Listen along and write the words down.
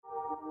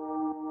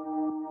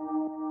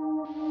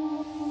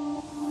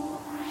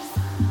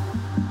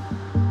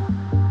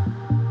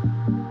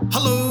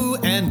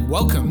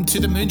Welcome to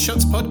the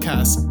Moonshots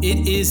Podcast.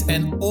 It is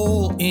an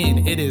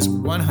all-in. It is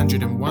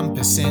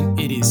 101%.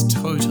 It is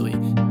totally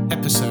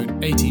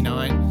episode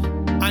 89.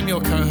 I'm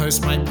your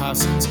co-host, Mike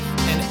Parsons,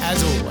 and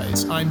as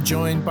always, I'm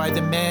joined by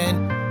the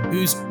man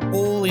who's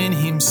all in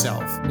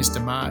himself,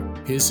 Mr.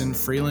 Mark Pearson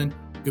Freeland.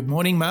 Good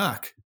morning,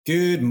 Mark.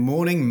 Good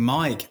morning,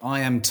 Mike. I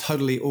am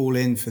totally all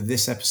in for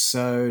this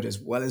episode, as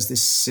well as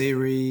this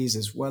series,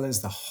 as well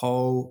as the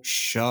whole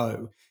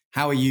show.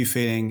 How are you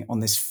feeling on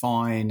this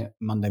fine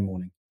Monday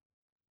morning?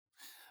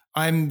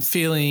 I'm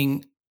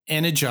feeling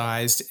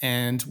energized,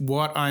 and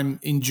what I'm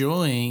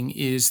enjoying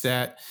is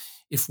that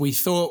if we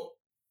thought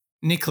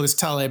Nicholas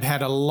Taleb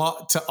had a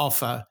lot to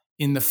offer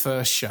in the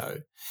first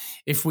show,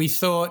 if we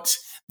thought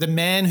the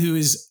man who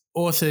has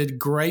authored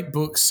great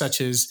books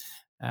such as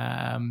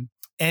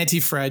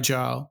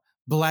Anti-Fragile,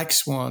 Black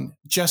Swan,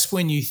 just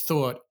when you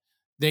thought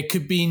there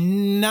could be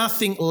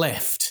nothing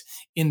left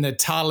in the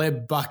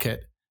Taleb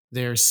bucket,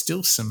 there is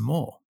still some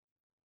more.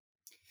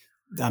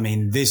 I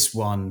mean, this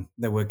one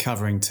that we're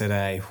covering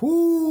today,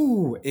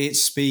 it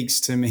speaks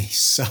to me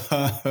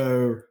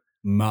so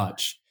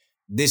much.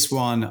 This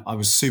one I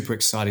was super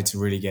excited to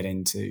really get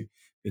into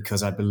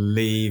because I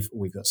believe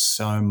we've got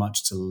so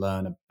much to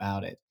learn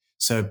about it.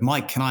 So,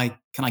 Mike, can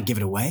I give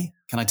it away?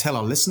 Can I tell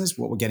our listeners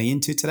what we're getting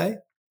into today?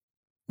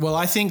 Well,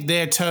 I think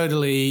they're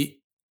totally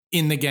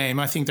in the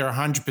game. I think they're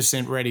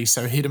 100% ready,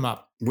 so hit them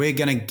up. We're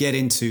going to get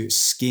into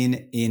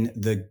Skin in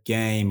the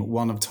Game,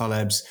 one of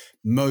Taleb's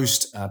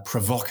most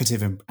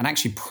provocative and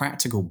actually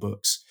practical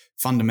books,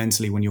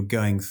 fundamentally, when you're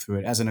going through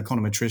it. As an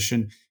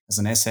econometrician, as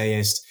an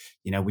essayist,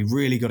 we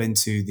really got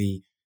into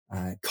the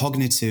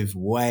cognitive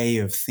way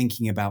of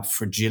thinking about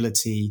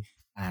fragility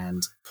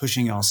and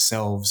pushing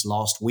ourselves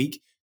last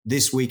week.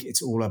 This week,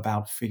 it's all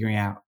about figuring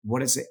out what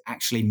does it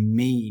actually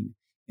mean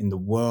in the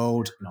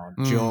world, in our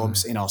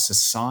jobs, in our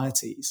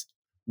societies,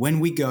 when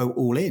we go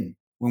all in,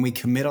 when we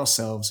commit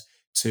ourselves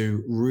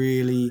to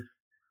really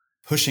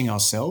pushing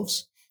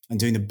ourselves and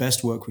doing the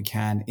best work we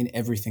can in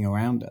everything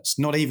around us,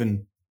 not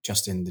even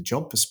just in the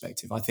job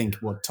perspective. I think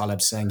what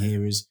Taleb's saying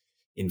here is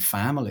in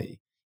family,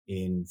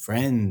 in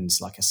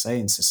friends, like I say,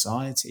 in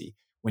society.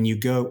 When you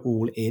go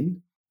all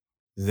in,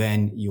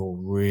 then you're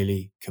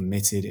really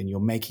committed and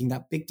you're making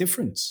that big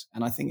difference.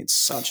 And I think it's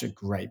such a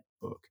great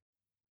book.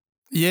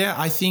 Yeah,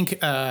 I think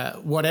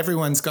what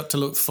everyone's got to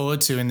look forward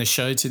to in the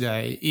show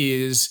today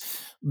is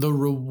the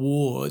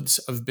rewards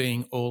of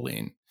being all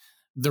in,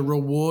 the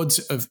rewards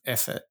of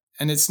effort.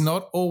 And it's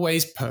not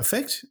always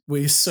perfect.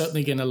 We're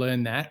certainly going to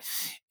learn that.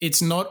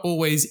 It's not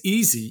always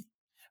easy,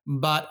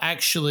 but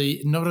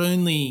actually not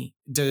only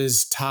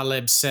does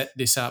Taleb set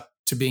this up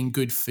to being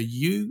good for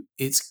you,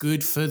 it's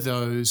good for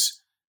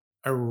those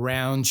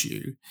around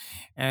you.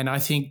 And I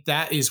think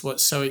that is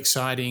what's so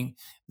exciting,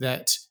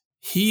 that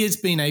he has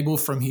been able,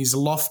 from his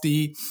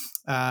lofty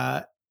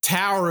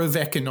tower of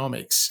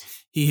economics,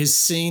 he has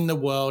seen the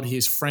world, he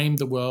has framed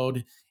the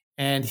world,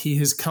 and he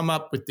has come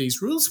up with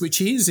these rules, which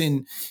he has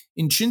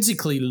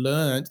intrinsically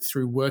learned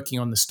through working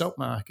on the stock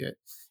market.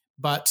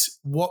 But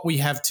what we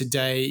have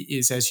today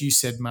is, as you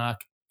said,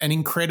 Mark, an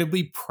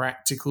incredibly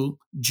practical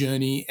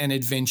journey and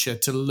adventure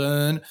to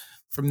learn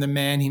from the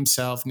man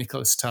himself,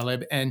 Nicholas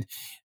Taleb. And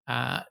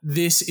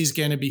this is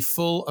going to be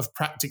full of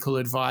practical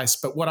advice.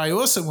 But what I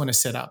also want to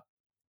set up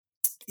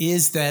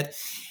is that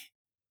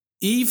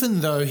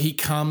even though he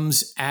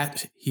comes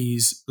at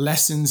his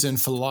lessons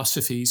and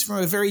philosophies from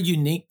a very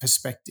unique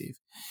perspective,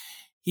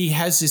 he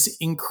has this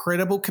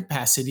incredible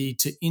capacity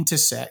to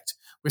intersect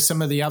with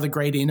some of the other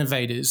great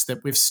innovators that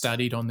we've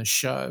studied on the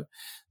show.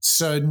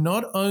 So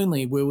not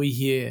only will we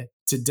hear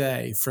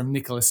today from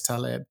Nicholas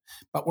Taleb,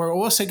 but we're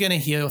also going to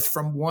hear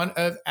from one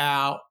of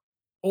our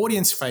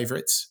audience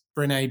favorites,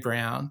 Brené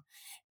Brown,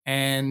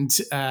 and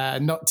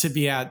not to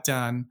be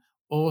outdone,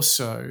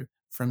 also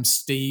from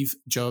Steve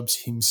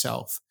Jobs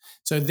himself.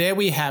 So there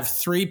we have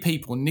three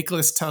people,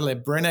 Nicholas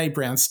Taleb, Brené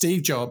Brown,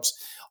 Steve Jobs,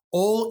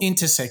 all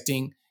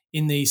intersecting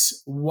in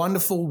these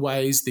wonderful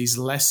ways, these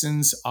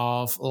lessons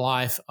of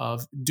life,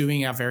 of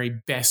doing our very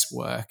best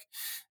work.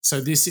 So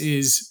this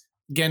is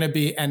going to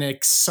be an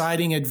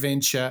exciting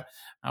adventure.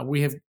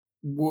 We have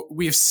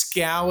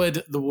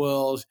scoured the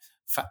world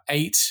for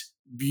 8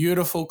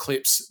 beautiful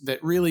clips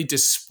that really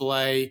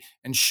display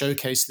and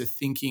showcase the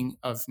thinking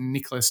of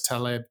Nicholas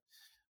Taleb.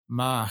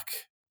 Mark,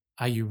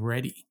 are you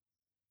ready?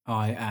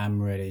 I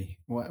am ready.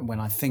 When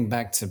I think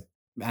back to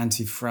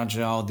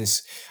Anti-Fragile,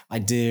 this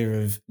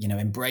idea of,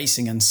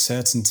 embracing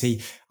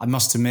uncertainty, I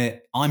must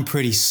admit, I'm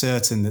pretty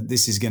certain that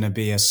this is going to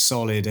be a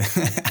solid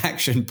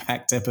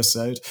action-packed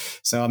episode.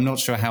 So I'm not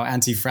sure how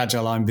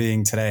anti-fragile I'm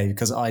being today,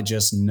 because I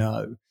just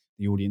know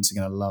the audience are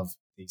going to love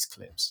these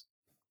clips.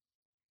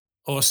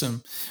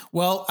 Awesome.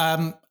 Well,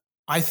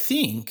 I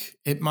think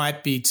it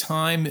might be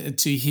time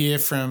to hear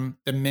from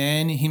the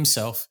man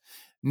himself,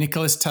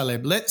 Nicholas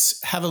Taleb.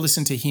 Let's have a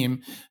listen to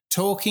him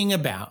talking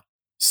about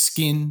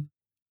skin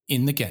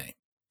in the game.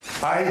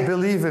 I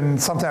believe in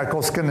something I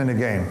call skin in the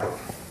game.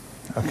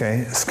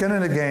 Okay, skin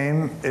in the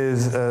game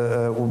is,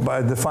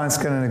 by define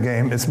skin in the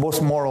game, it's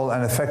most moral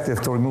and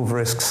effective to remove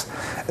risks,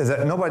 is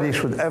that nobody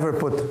should ever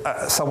put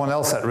someone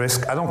else at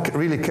risk. I don't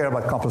really care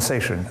about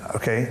compensation,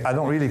 okay? I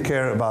don't really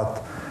care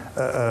about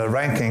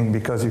ranking,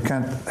 because you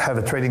can't have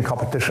a trading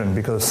competition,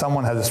 because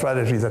someone has a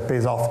strategy that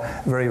pays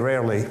off very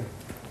rarely.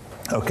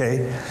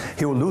 Okay,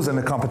 he will lose in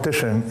the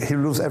competition. He'll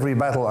lose every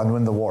battle and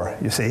win the war,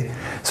 you see.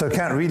 So you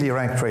can't really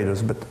rank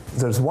traders. But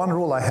there's one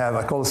rule I have,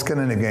 I call it skin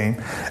in the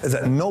game, is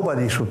that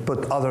nobody should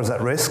put others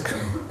at risk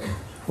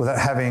without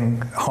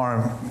having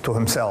harm to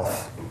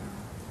himself.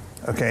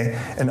 Okay,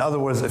 in other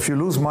words, if you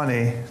lose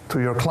money to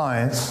your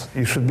clients,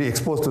 you should be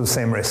exposed to the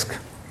same risk.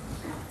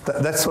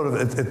 That's sort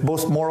of it,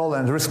 both moral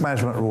and risk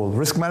management rule.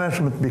 Risk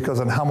management, because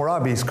in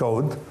Hammurabi's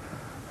code,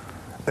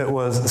 it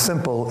was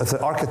simple. If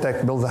the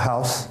architect builds a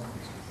house,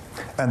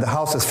 and the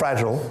house is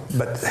fragile,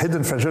 but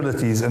hidden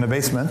fragilities in the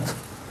basement,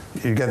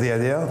 you get the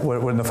idea,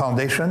 we're in the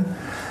foundation,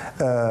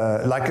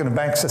 like in a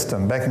banking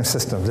system,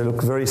 they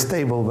look very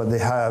stable, but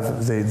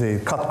they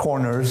cut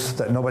corners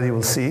that nobody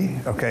will see,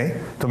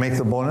 okay, to make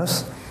the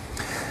bonus.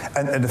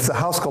 And if the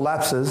house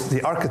collapses,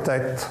 the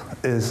architect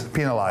is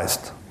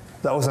penalized.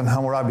 That was in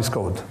Hammurabi's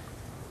code.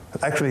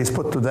 Actually, he's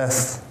put to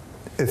death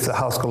if the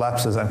house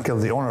collapses and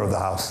kills the owner of the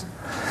house.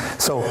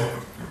 So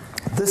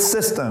this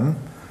system,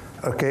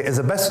 okay,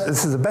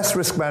 this is the best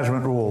risk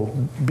management rule,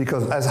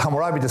 because as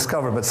Hammurabi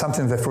discovered, but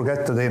something they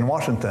forget today in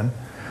Washington,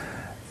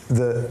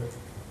 the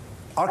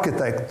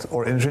architect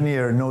or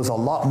engineer knows a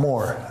lot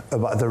more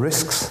about the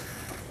risks.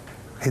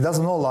 He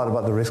doesn't know a lot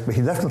about the risk, but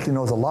he definitely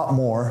knows a lot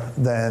more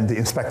than the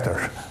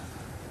inspector,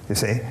 you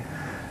see.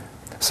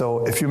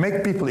 So if you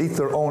make people eat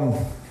their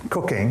own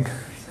cooking,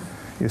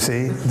 you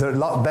see, they're a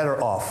lot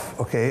better off,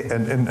 okay?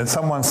 And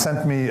someone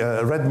sent me,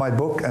 read my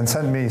book and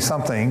sent me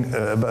something,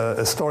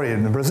 a story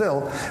in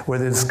Brazil, where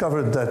they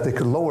discovered that they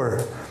could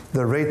lower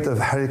the rate of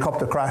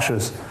helicopter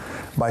crashes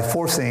by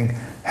forcing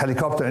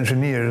helicopter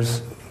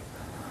engineers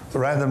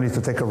randomly to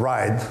take a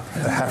ride,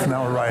 a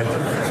half-an-hour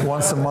ride,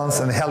 once a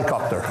month in a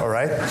helicopter, all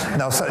right?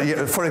 Now, so,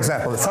 for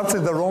example, it's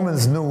something the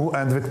Romans knew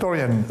and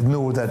Victorian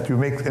knew, that you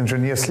make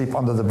engineers sleep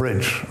under the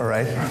bridge, all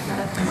right?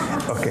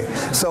 Okay,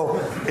 so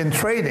in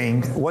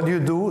trading, what do you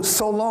do?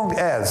 So long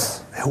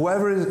as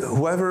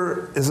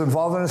whoever is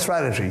involved in a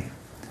strategy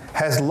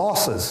has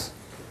losses,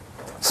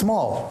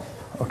 small,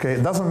 okay,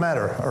 it doesn't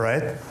matter, all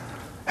right?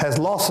 Has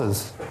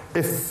losses.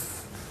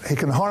 If he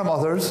can harm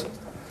others,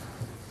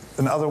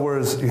 in other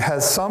words, he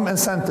has some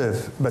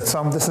incentive, but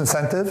some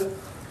disincentive,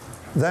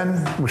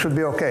 then we should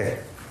be okay.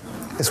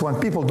 It's when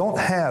people don't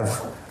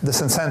have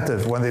this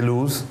incentive when they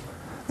lose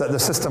that the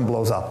system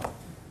blows up.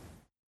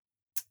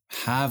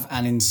 Have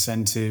an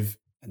incentive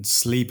and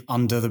sleep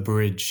under the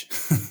bridge.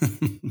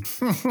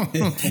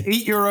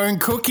 Eat your own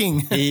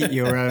cooking. Eat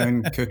your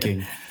own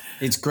cooking.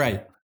 It's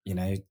great. You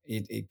know,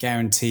 it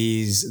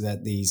guarantees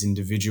that these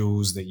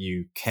individuals that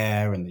you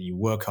care and that you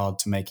work hard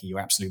to make your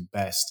absolute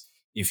best,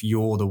 if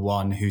you're the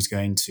one who's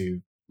going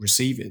to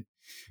receive it.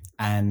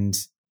 And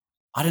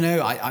I don't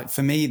know,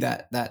 for me,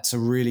 that's a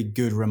really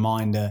good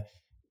reminder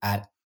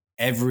at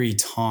every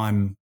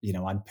time, you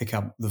know, I'd pick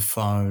up the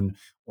phone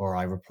or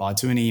I reply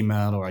to an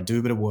email or I do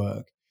a bit of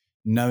work,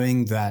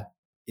 knowing that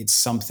it's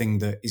something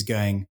that is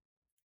going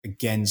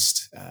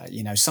against,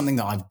 something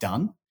that I've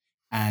done,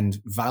 and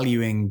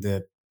valuing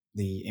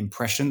the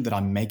impression that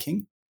I'm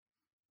making.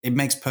 It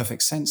makes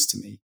perfect sense to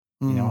me.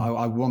 You know,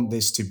 I want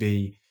this to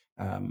be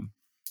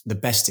the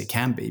best it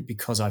can be,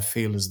 because I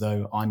feel as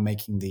though I'm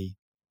making the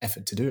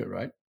effort to do it,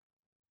 right?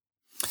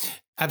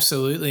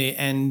 Absolutely.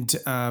 And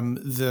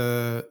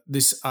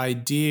this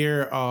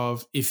idea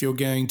of, if you're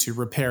going to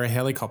repair a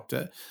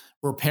helicopter,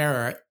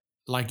 repair it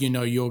like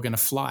you're going to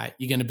fly it.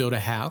 You're going to build a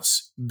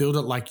house, build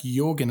it like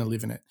you're going to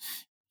live in it.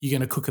 You're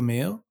going to cook a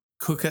meal,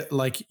 cook it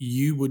like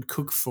you would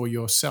cook for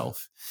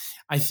yourself.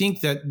 I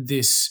think that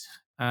this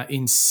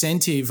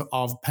incentive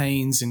of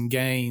pains and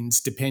gains,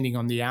 depending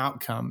on the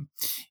outcome,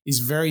 is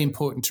very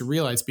important to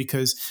realize,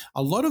 because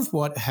a lot of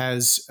what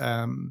has,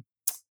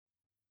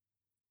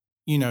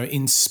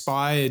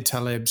 inspired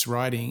Taleb's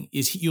writing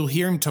is you'll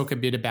hear him talk a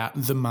bit about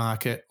the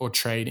market or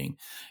trading.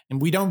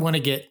 And we don't want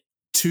to get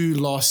too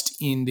lost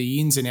in the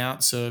ins and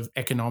outs of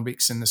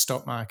economics and the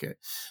stock market.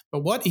 But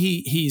what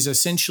he's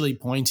essentially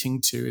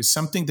pointing to is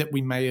something that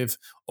we may have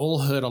all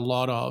heard a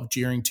lot of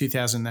during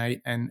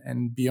 2008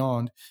 and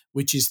beyond,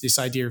 which is this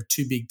idea of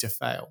too big to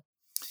fail.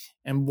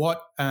 And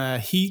what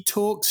he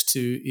talks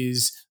to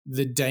is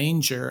the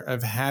danger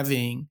of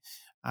having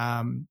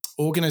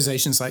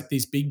organizations like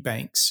these big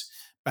banks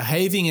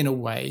behaving in a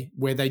way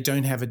where they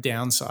don't have a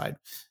downside,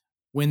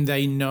 when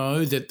they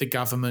know that the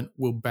government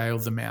will bail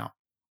them out.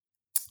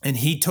 And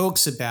he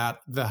talks about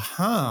the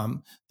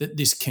harm that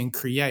this can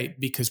create,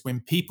 because when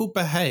people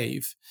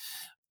behave,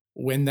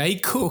 when they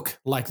cook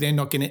like they're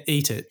not going to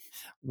eat it,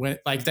 when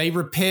like they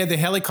repair the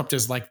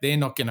helicopters like they're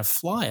not going to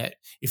fly it,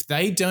 if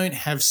they don't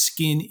have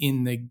skin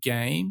in the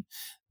game,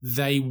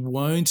 they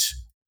won't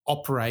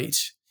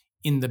operate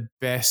in the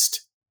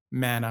best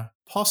manner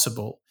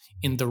possible,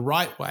 in the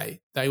right way.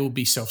 They will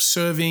be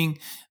self-serving,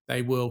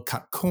 they will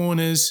cut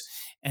corners,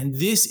 And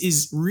this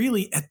is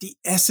really at the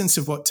essence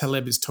of what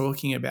Taleb is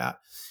talking about.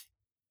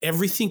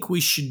 Everything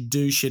we should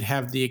do should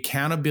have the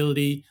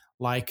accountability,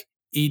 like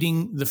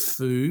eating the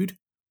food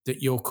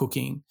that you're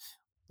cooking,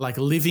 like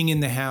living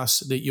in the house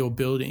that you're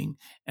building.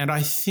 And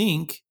I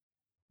think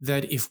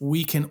that if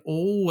we can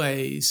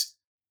always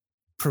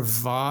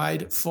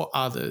provide for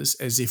others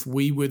as if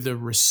we were the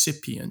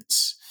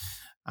recipients,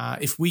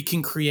 if we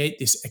can create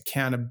this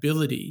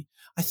accountability,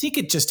 I think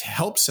it just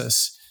helps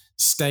us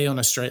stay on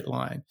a straight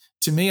line.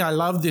 To me, I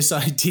love this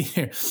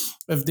idea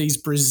of these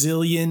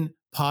Brazilian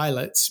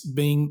pilots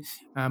being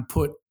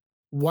put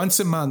once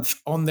a month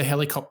on the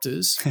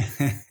helicopters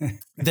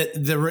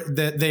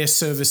that they're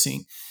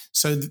servicing.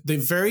 So the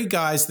very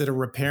guys that are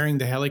repairing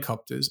the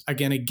helicopters are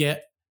going to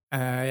get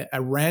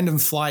a random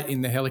flight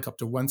in the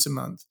helicopter once a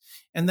month.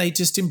 And they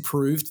just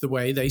improved the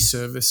way they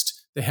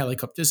serviced the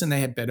helicopters and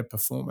they had better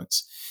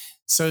performance.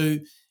 So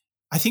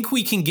I think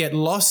we can get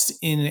lost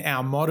in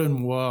our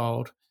modern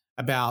world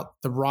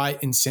about the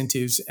right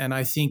incentives. And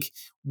I think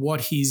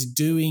what he's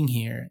doing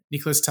here,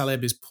 Nicholas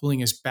Taleb is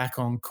pulling us back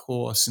on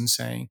course and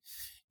saying,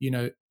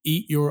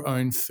 eat your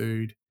own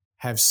food,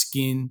 have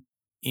skin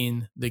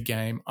in the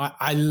game.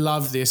 I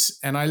love this.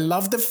 And I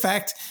love the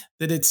fact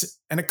that it's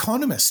an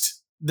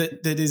economist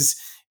that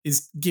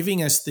is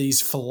giving us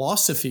these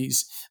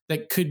philosophies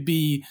that could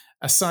be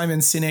a Simon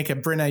Sinek, a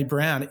Brené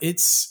Brown.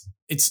 It's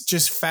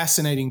just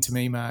fascinating to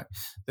me, Mark,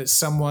 that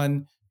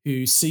someone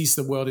who sees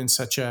the world in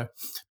such a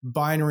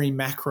binary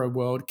macro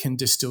world can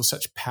distill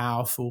such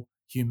powerful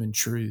human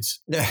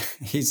truths. Yeah,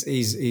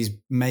 he's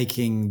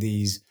making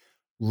these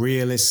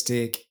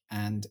realistic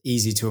and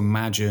easy to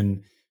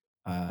imagine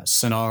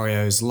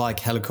scenarios like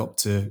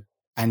helicopter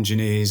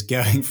engineers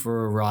going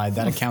for a ride,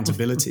 that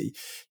accountability.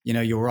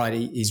 You're right.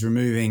 He's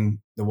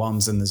removing the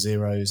ones and the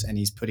zeros and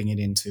he's putting it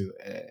into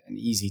an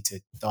easy to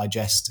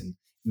digest and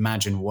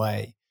imagine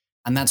way.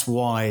 And that's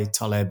why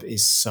Taleb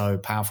is so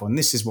powerful. And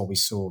this is what we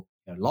saw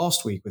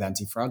last week with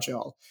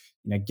Anti-Fragile,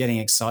 getting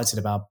excited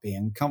about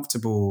being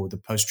comfortable, the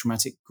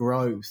post-traumatic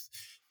growth,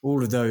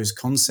 all of those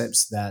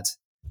concepts that,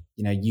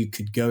 you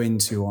could go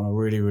into on a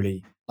really,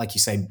 really, like you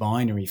say,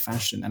 binary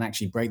fashion and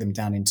actually break them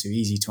down into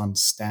easy to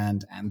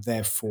understand and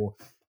therefore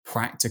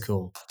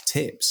practical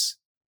tips.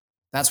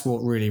 That's what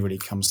really, really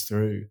comes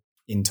through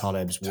in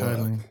Taleb's work.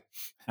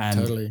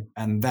 Totally.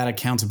 And that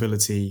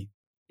accountability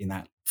in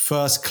that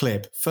first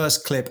clip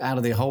out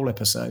of the whole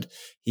episode,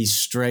 he's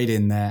straight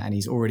in there and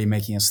he's already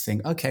making us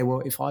think, okay,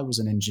 well, if I was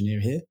an engineer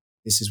here,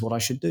 this is what I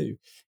should do.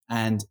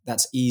 And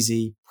that's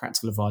easy,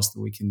 practical advice that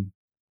we can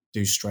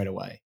do straight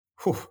away.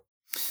 Whew,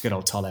 good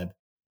old Taleb.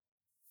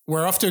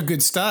 We're off to a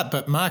good start,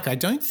 but Mark, I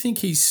don't think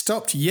he's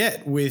stopped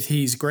yet with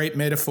his great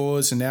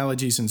metaphors,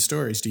 analogies, and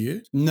stories. Do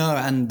you? No,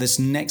 and this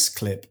next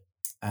clip,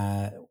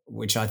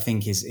 which I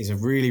think is a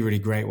really, really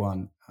great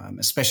one,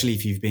 especially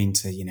if you've been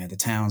to, the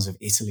towns of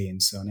Italy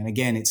and so on. And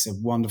again, it's a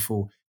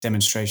wonderful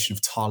demonstration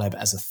of Taleb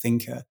as a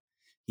thinker.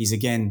 He's,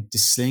 again,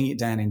 distilling it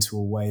down into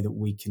a way that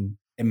we can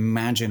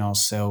imagine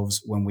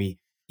ourselves when we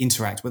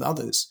interact with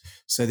others.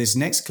 So this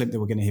next clip that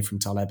we're going to hear from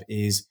Taleb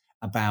is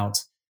about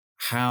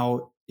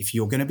how if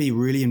you're going to be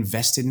really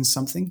invested in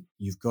something,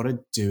 you've got to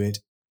do it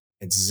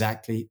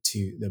exactly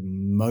to the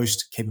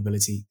most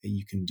capability that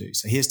you can do.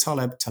 So here's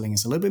Taleb telling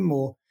us a little bit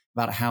more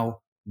about how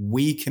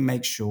we can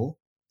make sure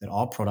that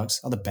our products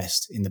are the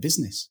best in the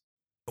business.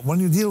 When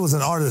you deal with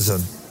an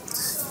artisan,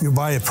 you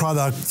buy a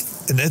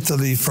product in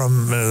Italy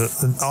from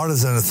an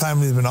artisan, a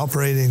family that's been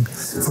operating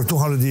for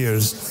 200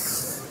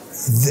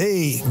 years.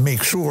 They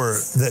make sure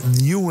that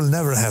you will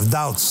never have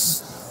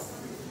doubts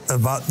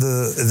about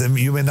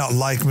you may not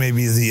like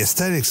maybe the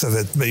aesthetics of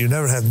it, but you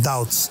never have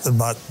doubts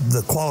about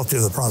the quality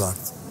of the product.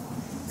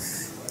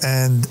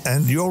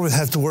 And you always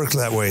have to work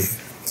that way.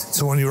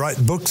 So when you write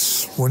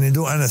books, when you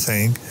do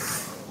anything,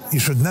 you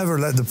should never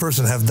let the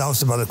person have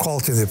doubts about the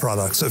quality of the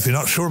product. So if you're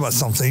not sure about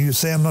something, you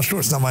say, I'm not sure,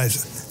 it's not my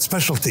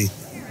specialty.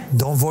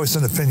 Don't voice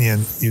an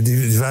opinion, you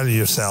devalue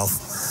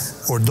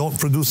yourself, or don't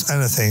produce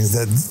anything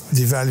that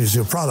devalues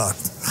your product.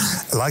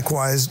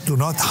 Likewise, do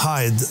not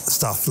hide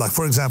stuff. Like,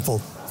 for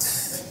example,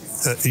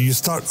 you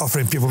start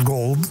offering people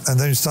gold, and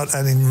then you start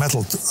adding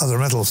other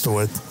metals to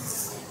it.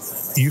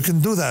 You can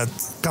do that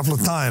a couple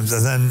of times,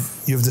 and then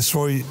you've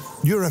destroyed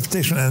your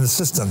reputation and the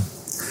system,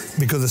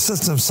 because the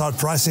system start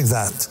pricing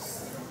that.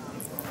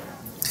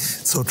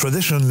 So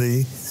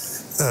traditionally,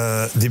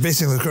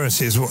 debasing the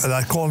currency is what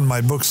I call in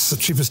my books the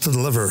cheapest to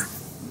deliver.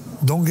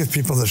 Don't give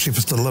people the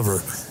cheapest to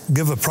deliver.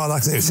 Give a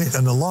product that you think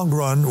in the long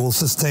run will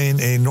sustain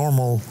a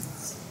normal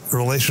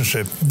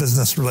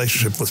business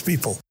relationship with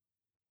people.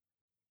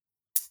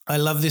 I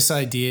love this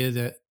idea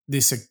that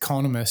this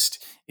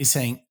economist is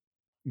saying,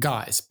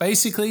 guys,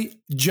 basically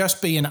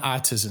just be an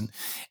artisan.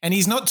 And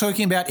he's not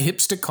talking about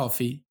hipster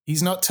coffee.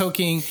 He's not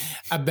talking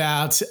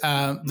about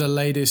the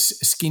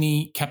latest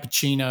skinny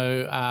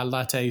cappuccino,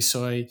 latte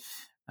soy.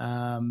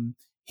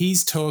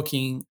 He's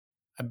talking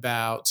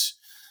about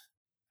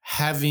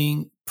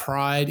having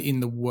pride in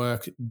the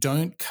work.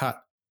 Don't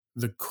cut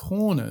the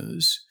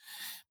corners.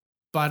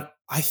 But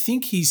I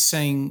think he's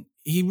saying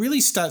he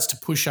really starts to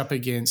push up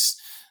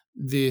against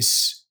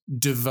this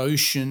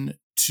devotion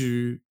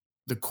to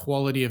the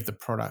quality of the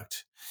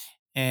product.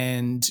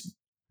 And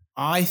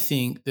I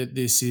think that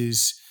this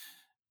is,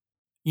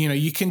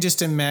 you can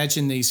just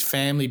imagine these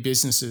family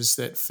businesses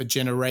that for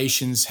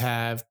generations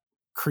have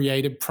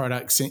created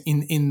products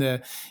in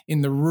the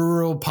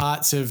rural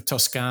parts of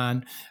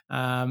Toscan.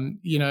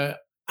 I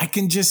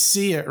can just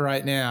see it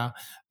right now.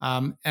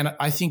 And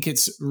I think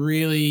it's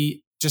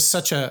really just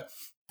such a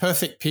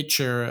perfect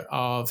picture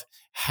of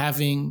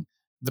having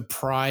the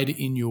pride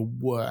in your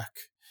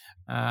work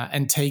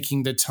and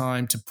taking the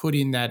time to put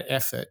in that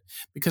effort.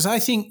 Because I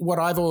think what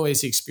I've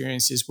always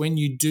experienced is when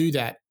you do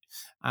that,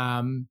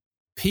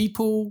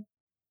 people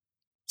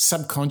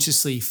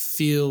subconsciously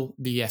feel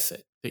the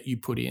effort that you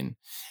put in.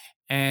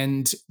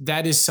 And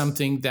that is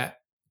something that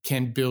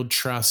can build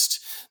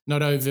trust,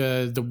 not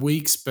over the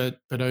weeks, but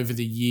over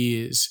the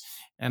years.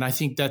 And I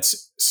think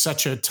that's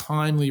such a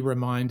timely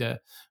reminder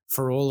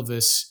for all of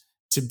us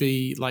to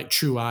be like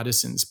true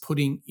artisans,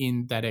 putting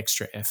in that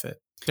extra effort.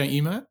 Don't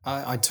you, Matt?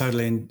 I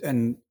totally,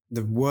 and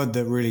the word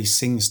that really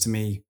sings to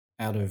me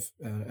out of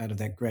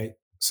that great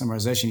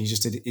summarization you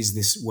just did is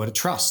this word of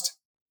trust.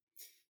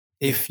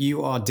 If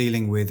you are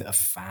dealing with a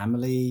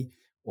family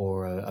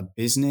or a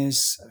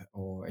business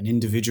or an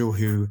individual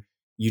who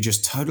you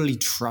just totally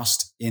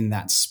trust in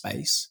that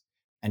space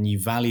and you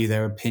value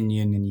their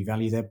opinion and you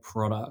value their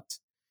product,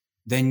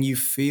 then you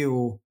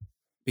feel,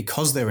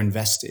 because they're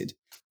invested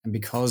and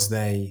because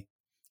they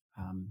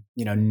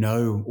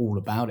know all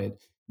about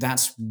it,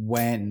 that's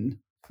when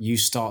you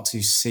start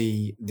to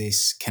see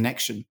this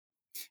connection.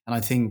 And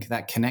I think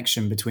that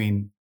connection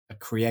between a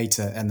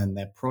creator and then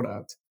their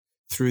product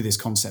through this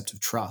concept of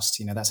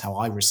trust, that's how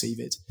I receive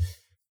it,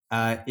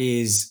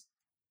 is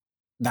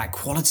that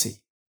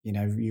quality.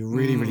 You're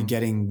really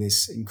getting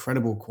this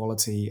incredible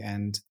quality,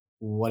 and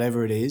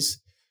whatever it is,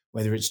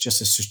 whether it's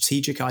just a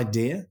strategic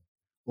idea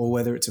or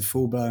whether it's a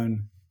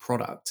full-blown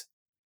product,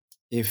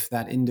 if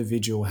that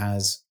individual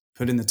has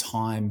put in the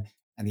time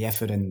and the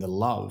effort and the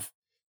love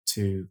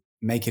to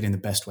make it in the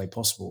best way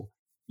possible,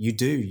 you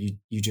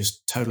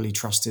just totally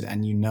trust it,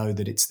 and you know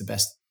that it's the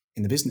best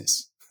in the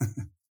business.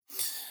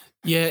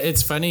 Yeah,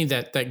 it's funny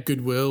that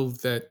goodwill,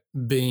 that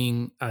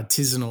being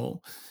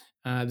artisanal,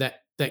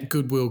 that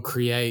goodwill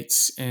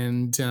creates.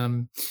 And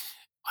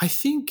I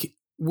think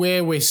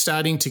where we're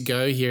starting to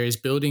go here is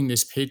building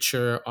this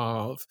picture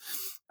of,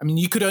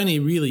 you could only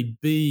really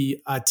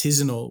be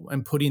artisanal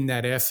and put in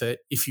that effort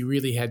if you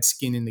really had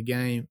skin in the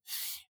game.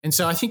 And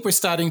so I think we're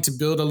starting to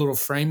build a little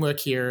framework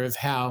here of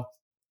how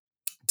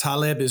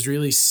Taleb is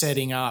really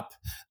setting up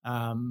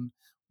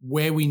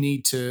where we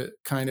need to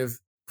kind of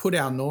put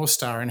our North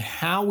Star and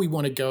how we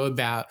want to go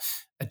about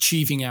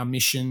achieving our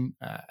mission,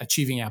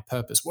 achieving our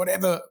purpose,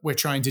 whatever we're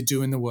trying to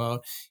do in the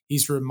world.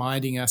 He's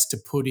reminding us to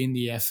put in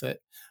the effort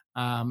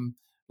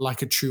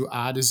like a true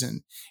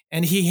artisan.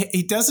 And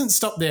he doesn't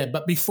stop there.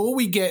 But before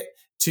we get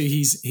to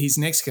his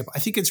next step, I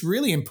think it's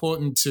really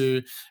important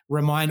to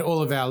remind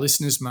all of our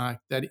listeners, Mark,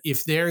 that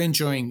if they're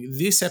enjoying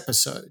this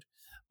episode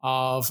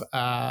of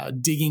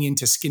Digging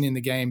into Skin in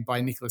the Game by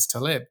Nicholas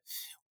Taleb,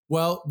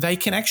 well, they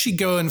can actually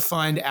go and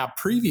find our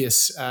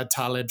previous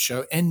Taleb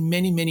show and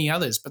many, many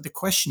others. But the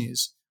question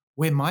is,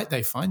 where might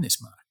they find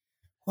this, Mark?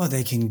 Well,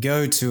 they can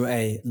go to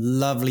a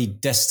lovely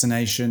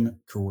destination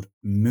called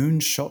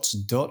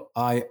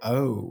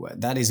moonshots.io.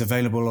 That is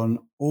available on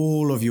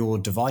all of your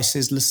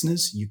devices,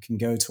 listeners. You can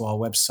go to our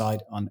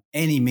website on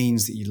any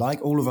means that you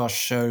like. All of our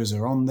shows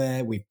are on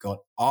there. We've got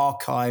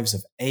archives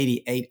of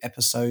 88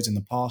 episodes in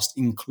the past,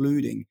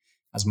 including,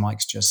 as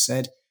Mike's just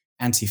said,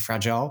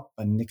 Anti-Fragile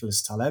by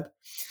Nicholas Taleb,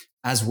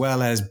 as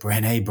well as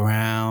Brené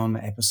Brown,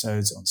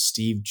 episodes on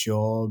Steve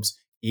Jobs,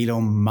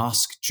 Elon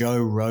Musk, Joe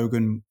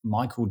Rogan,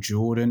 Michael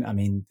Jordan.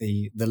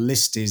 The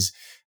list is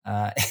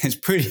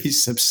pretty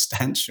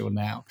substantial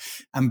now.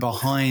 And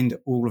behind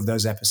all of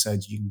those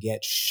episodes, you can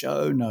get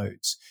show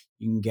notes,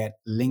 you can get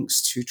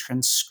links to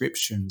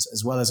transcriptions,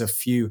 as well as a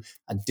few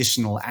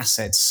additional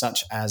assets,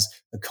 such as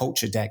the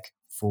culture deck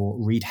for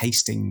Reed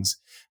Hastings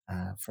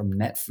from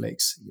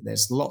Netflix.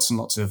 There's lots and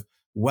lots of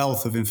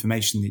wealth of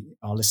information that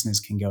our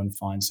listeners can go and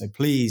find. So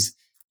please,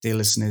 dear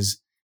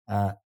listeners,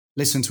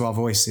 listen to our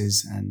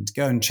voices and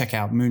go and check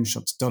out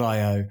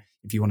moonshots.io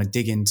if you want to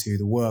dig into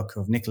the work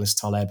of Nicholas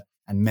Taleb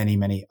and many,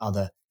 many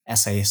other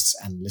essayists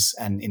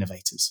and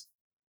innovators.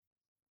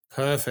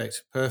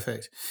 Perfect.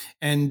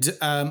 And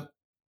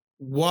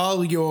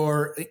while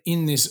you're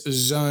in this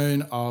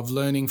zone of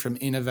learning from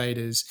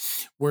innovators,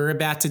 we're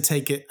about to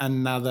take it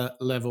another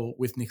level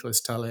with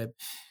Nicholas Taleb.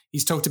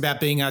 He's talked about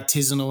being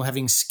artisanal,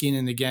 having skin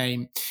in the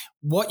game.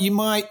 What you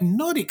might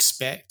not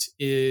expect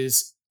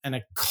is an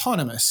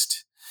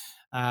economist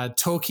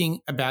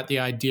talking about the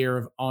idea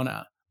of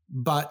honor.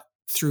 But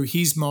through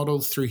his model,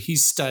 through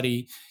his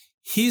study,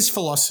 his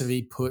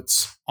philosophy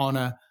puts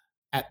honor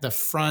at the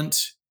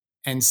front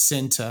and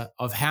center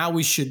of how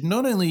we should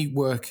not only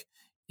work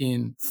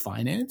in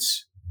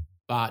finance,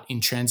 but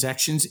in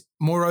transactions,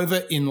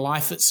 moreover, in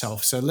life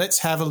itself. So let's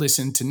have a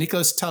listen to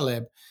Nicholas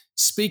Taleb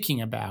speaking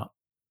about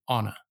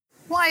honor.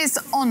 Why is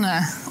honor,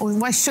 or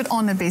why should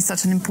honor be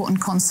such an important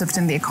concept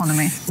in the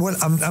economy? Well,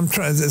 I'm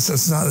trying.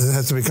 It's not. It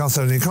has to be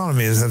concept in the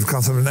economy. It has to be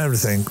concept in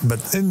everything. But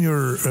in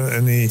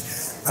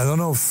I don't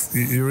know if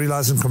you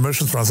realize in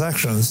commercial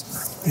transactions,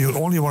 you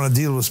only want to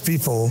deal with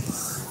people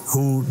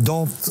who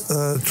don't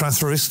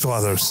transfer risk to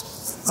others.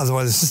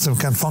 Otherwise, the system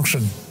can't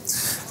function.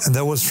 And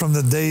that was from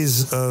the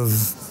days of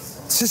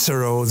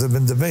Cicero. There have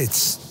been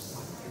debates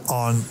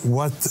on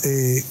what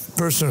a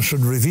person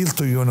should reveal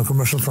to you in a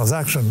commercial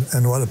transaction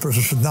and what a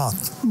person should not.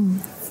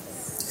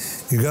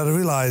 You got to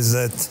realize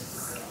that,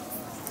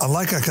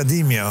 unlike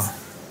academia,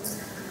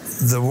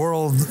 the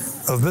world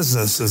of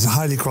business is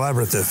highly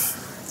collaborative.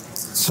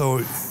 So,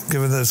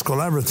 given that it's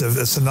collaborative,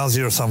 it's a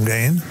non-zero-sum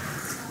game.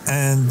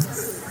 And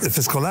if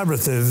it's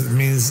collaborative, it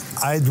means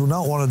I do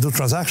not want to do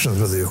transactions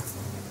with you.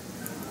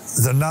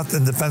 They're not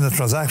independent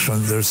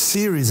transactions. They're a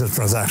series of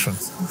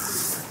transactions.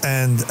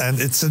 And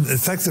it's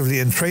effectively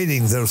in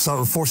trading, they're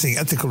sort of forcing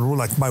ethical rule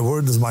like my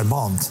word is my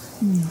bond.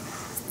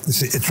 You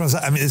see,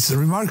 it's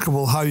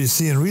remarkable how you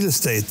see in real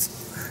estate,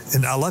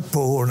 in Aleppo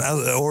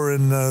or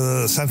in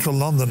central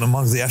London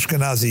among the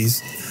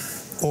Ashkenazis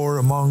or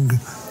among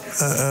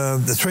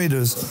the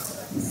traders,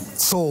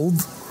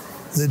 sold,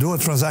 they do a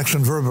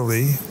transaction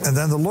verbally, and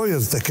then the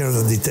lawyers take care of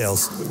the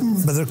details.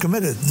 But they're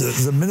committed.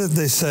 The minute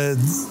they said,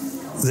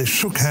 they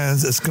shook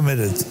hands, it's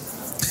committed.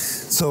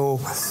 So,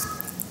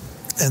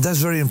 and that's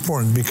very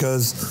important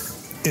because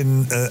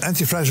in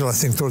Anti-Fragile, I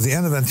think, towards the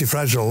end of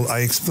Anti-Fragile, I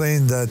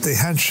explained that a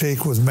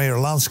handshake with Mayor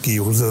Lansky,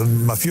 who was a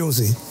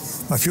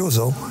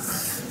mafioso,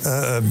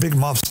 a big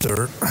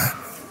mobster,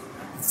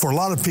 for a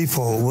lot of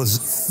people was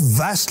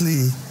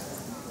vastly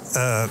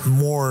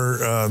more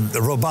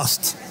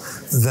robust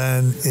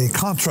than a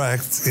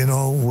contract,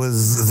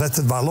 was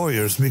vetted by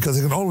lawyers, because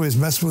you can always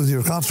mess with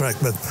your contract,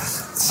 but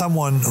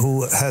someone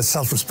who has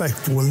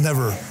self-respect will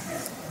never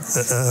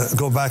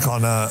go back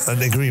on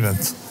an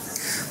agreement.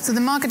 So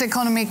the market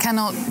economy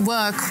cannot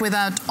work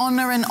without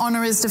honor, and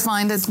honor is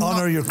defined as...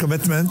 Honor your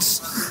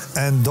commitments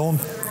and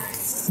don't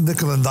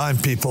nickel and dime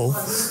people,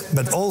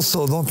 but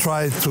also don't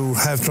try to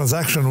have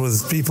transaction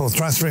with people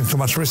transferring too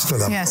much risk to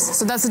them. Yes,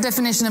 so that's the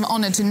definition of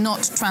honor, to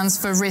not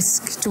transfer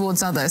risk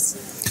towards others.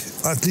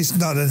 At least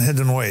not in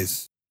hidden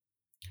ways.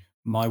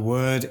 My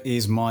word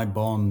is my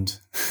bond.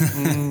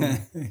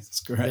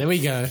 It's great. There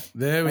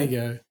we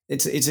go.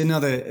 It's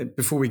another,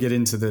 before we get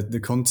into the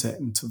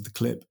content of the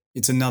clip,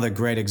 it's another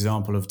great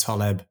example of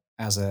Taleb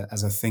as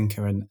a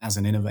thinker and as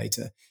an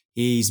innovator.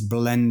 He's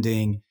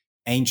blending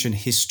ancient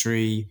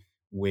history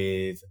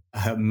with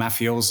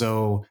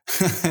mafioso,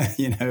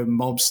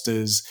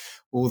 mobsters,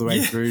 all the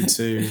way through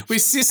to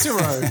with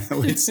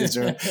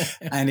Cicero.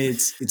 And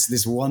it's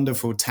this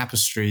wonderful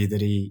tapestry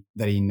that he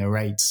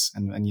narrates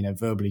and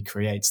verbally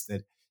creates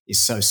that is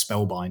so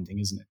spellbinding,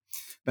 isn't it?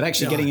 But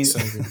actually getting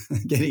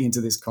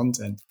into this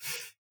content,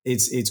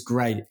 it's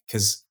great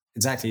because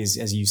exactly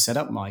as you set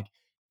up, Mike,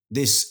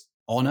 this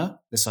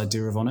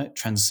idea of honor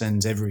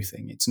transcends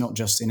everything. It's not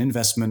just in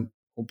investment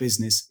or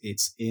business,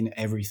 it's in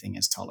everything,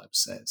 as Taleb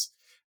says.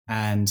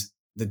 And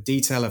the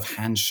detail of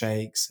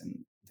handshakes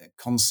and the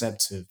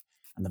concept of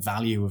and the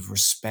value of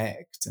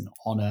respect and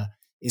honor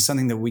is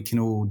something that we can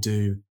all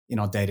do in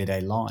our day-to-day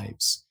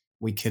lives.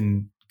 We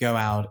can go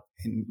out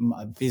in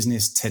my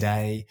business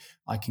today.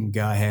 I can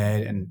go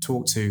ahead and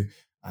talk to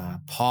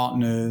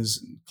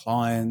partners and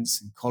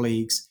clients and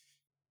colleagues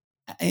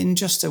in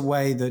just a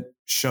way that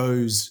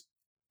shows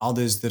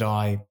others that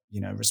I,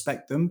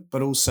 respect them,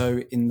 but also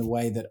in the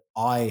way that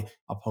I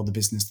uphold the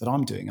business that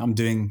I'm doing. I'm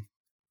doing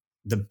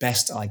the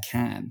best I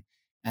can.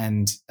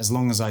 And as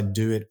long as I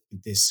do it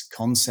with this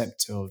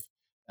concept of,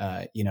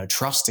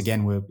 trust,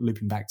 again, we're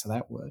looping back to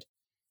that word,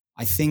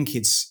 I think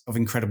it's of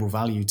incredible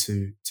value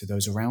to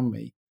those around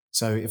me.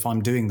 So if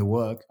I'm doing the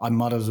work, I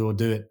might as well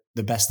do it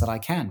the best that I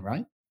can,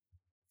 right?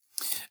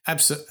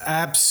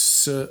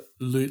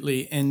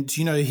 Absolutely. And,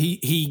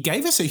 he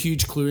gave us a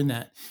huge clue in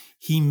that.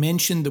 He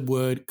mentioned the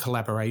word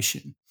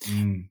collaboration.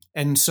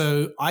 And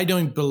so I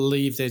don't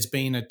believe there's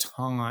been a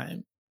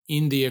time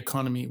in the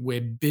economy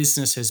where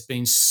business has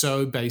been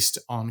so based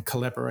on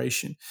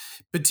collaboration,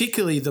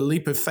 particularly the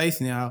leap of faith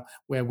now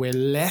where we're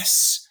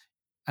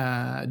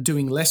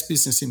doing less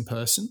business in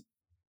person.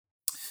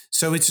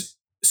 So it's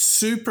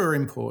super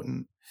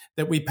important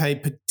that we pay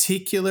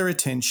particular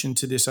attention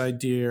to this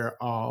idea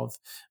of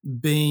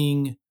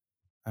being,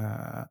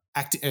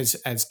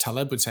 as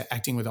Taleb would say,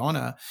 acting with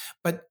honor,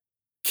 but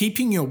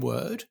keeping your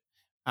word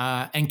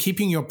and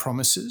keeping your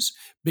promises,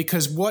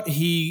 because what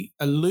he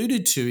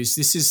alluded to is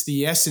this is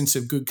the essence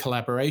of good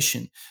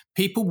collaboration.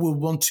 People will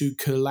want to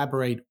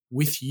collaborate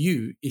with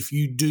you if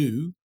you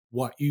do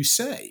what you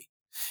say.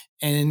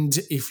 And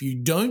if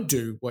you don't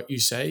do what you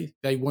say,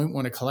 they won't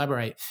want to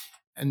collaborate.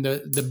 And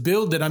the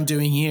build that I'm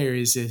doing here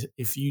is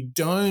if you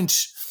don't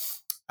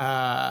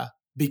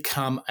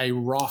become a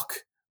rock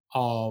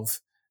of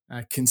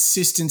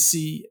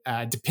consistency,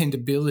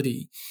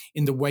 dependability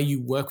in the way you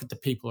work with the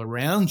people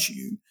around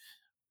you,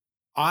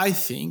 I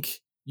think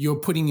you're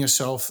putting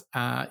yourself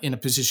in a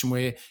position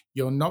where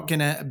you're not going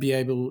to be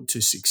able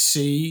to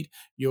succeed.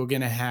 You're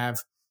going to have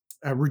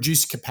a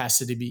reduced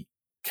capacity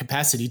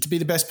to be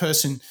the best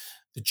person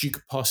that you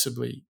could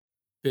possibly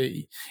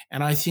be.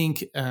 And I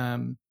think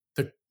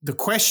the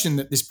question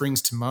that this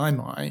brings to my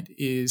mind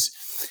is,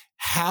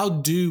 how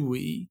do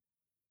we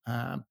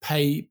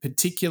pay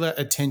particular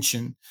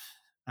attention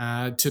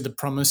to the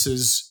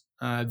promises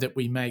that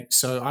we make?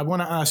 So I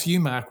want to ask you,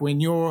 Mark, when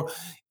you're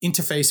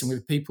interfacing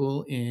with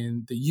people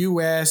in the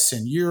US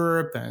and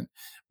Europe and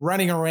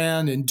running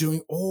around and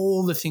doing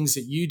all the things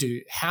that you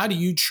do, how do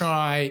you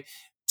try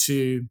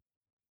to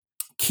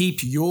keep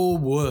your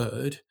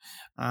word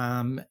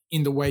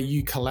in the way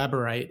you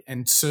collaborate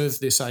and serve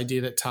this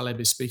idea that Taleb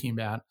is speaking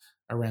about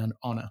around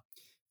honor?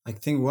 I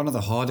think one of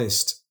the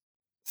hardest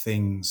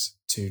things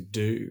to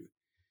do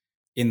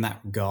in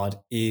that regard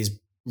is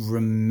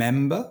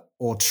remember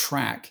or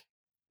track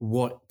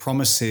what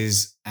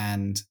promises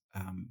and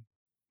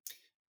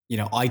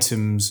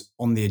items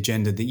on the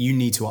agenda that you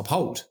need to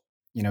uphold,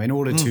 in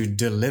order to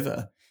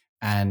deliver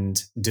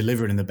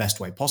it in the best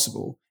way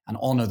possible and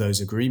honor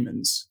those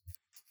agreements.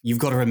 You've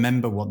got to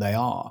remember what they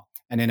are.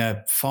 And in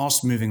a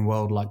fast-moving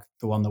world like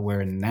the one that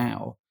we're in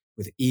now,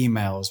 with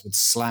emails, with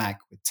Slack,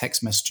 with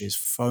text messages,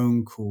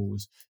 phone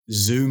calls,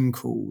 Zoom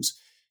calls,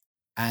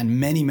 and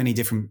many, many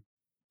different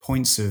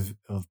points of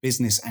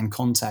business and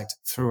contact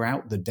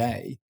throughout the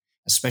day,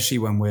 especially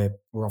when we're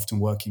often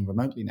working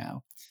remotely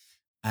now.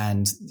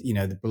 And,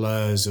 the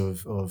blurs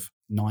of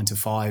 9 to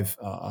 5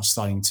 are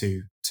starting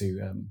to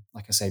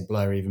like I say,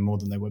 blur even more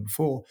than they were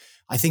before.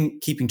 I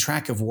think keeping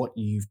track of what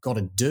you've got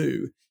to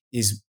do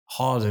is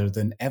harder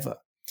than ever.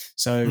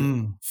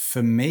 So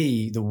for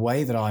me, the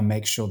way that I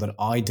make sure that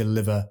I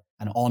deliver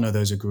and honor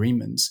those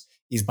agreements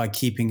is by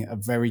keeping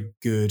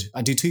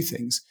I do two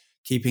things: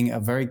 keeping a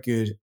very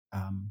good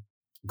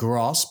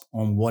grasp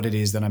on what it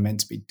is that I'm meant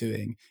to be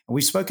doing. And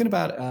we've spoken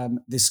about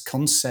this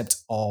concept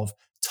of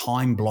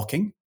time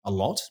blocking a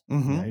lot.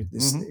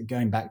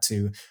 Going back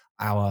to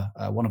our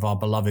one of our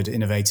beloved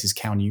innovators,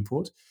 Cal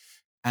Newport.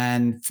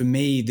 And for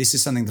me, this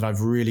is something that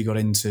I've really got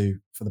into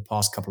for the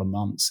past couple of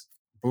months,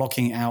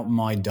 blocking out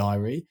my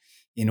diary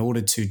in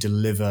order to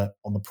deliver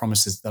on the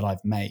promises that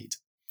I've made.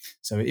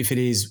 So if it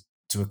is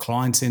to a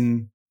client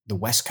in the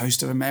West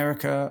Coast of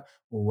America,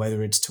 or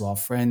whether it's to our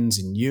friends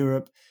in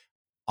Europe,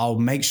 I'll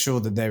make sure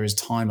that there is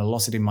time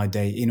allotted in my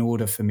day in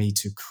order for me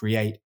to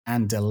create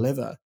and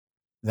deliver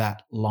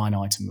that line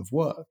item of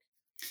work.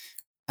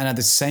 And at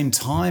the same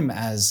time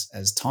as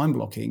time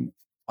blocking,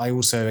 I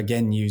also,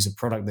 again, use a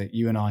product that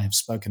you and I have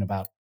spoken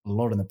about a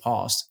lot in the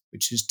past,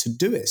 which is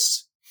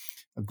Todoist.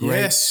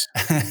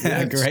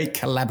 A great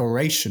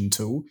collaboration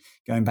tool,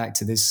 going back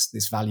to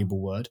this valuable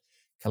word,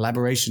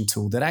 collaboration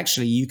tool that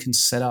actually you can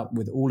set up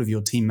with all of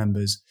your team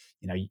members.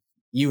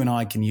 You and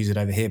I can use it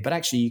over here, but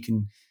actually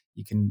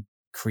you can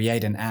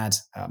create and add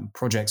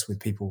projects with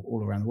people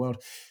all around the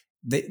world.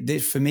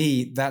 For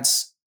me,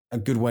 that's a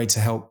good way to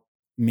help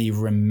me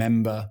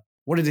remember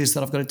what it is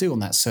that I've got to do on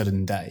that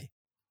certain day.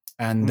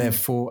 And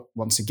therefore,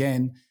 once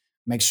again,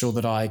 make sure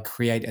that I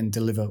create and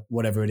deliver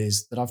whatever it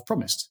is that I've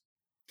promised.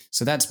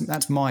 So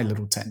that's my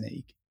little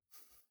technique.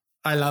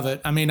 I love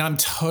it. I mean, I'm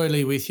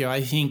totally with you.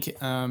 I think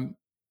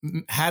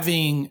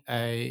having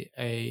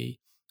a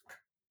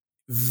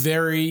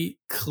very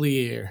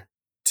clear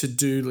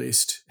to-do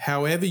list,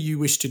 however you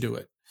wish to do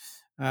it,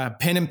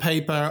 pen and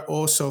paper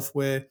or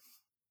software,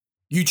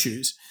 you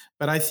choose.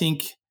 But I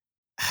think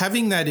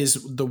having that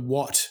is the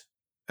what.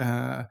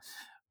 I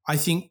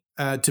think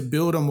to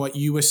build on what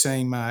you were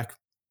saying, Mark,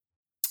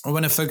 I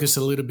want to focus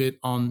a little bit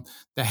on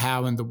the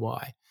how and the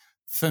why.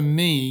 For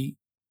me,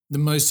 the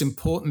most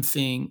important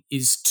thing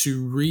is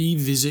to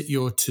revisit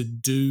your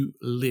to-do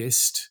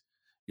list,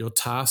 your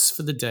tasks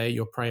for the day,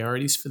 your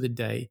priorities for the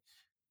day,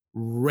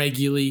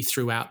 regularly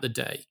throughout the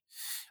day.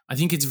 I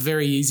think it's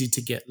very easy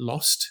to get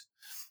lost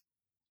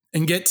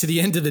and get to the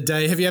end of the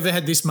day. Have you ever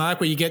had this, Mark,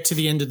 where you get to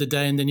the end of the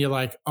day and then you're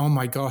like, oh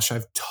my gosh,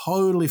 I've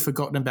totally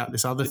forgotten about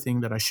this other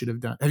thing that I should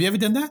have done. Have you ever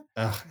done that?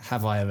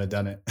 Have I ever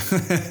done it?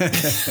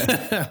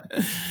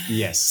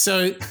 Yes.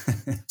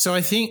 So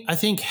I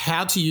think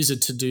how to use a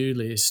to-do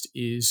list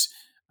is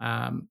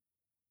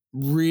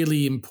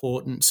really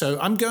important. So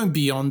I'm going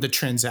beyond the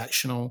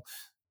transactional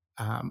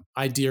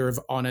idea of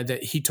honor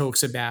that he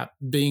talks about,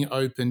 being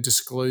open,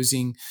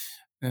 disclosing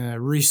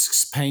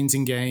risks, pains,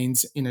 and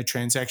gains in a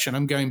transaction.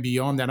 I'm going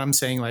beyond that. I'm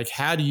saying, like,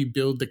 how do you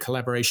build the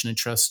collaboration and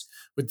trust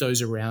with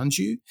those around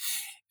you?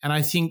 And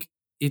I think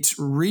it's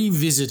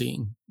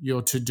revisiting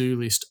your to-do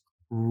list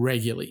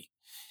regularly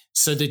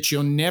so that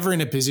you're never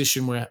in a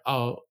position where,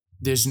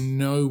 there's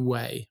no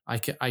way I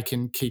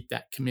can keep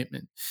that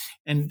commitment.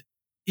 And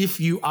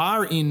if you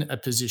are in a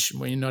position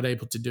where you're not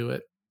able to do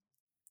it,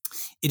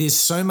 it is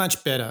so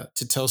much better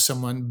to tell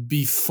someone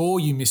before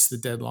you miss the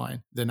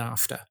deadline than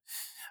after.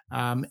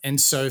 And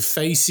so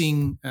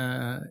facing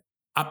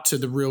up to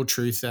the real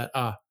truth that,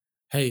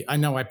 hey, I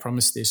know I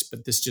promised this,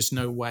 but there's just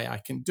no way I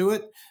can do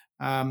it.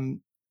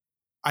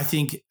 I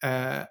think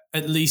at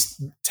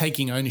least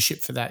taking ownership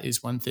for that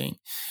is one thing.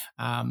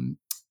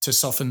 to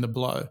soften the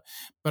blow.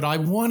 But I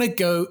want to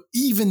go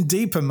even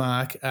deeper,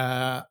 Mark.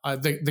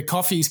 The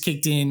coffee's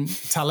kicked in.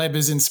 Taleb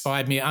has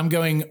inspired me. I'm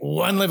going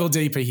one level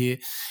deeper here.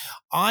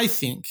 I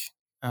think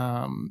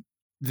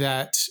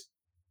that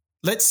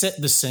let's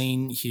set the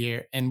scene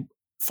here and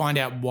find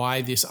out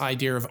why this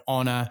idea of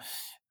honor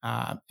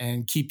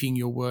and keeping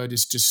your word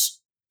is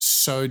just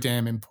so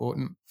damn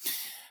important.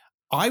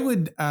 I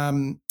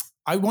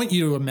want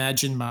you to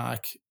imagine,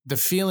 Mark, the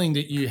feeling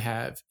that you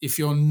have if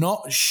you're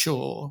not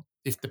sure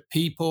if the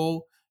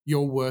people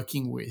you're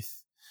working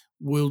with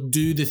will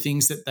do the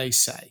things that they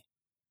say.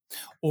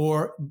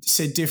 Or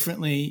said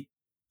differently,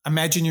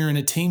 imagine you're in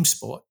a team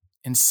sport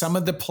and some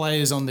of the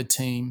players on the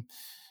team,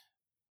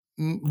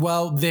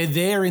 well, they're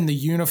there in the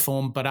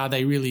uniform, but are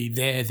they really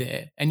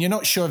there? And you're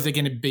not sure if they're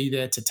going to be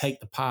there to take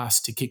the pass,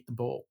 to kick the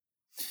ball.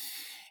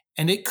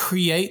 And it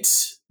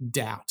creates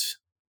doubt.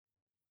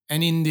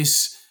 And in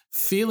this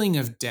feeling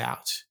of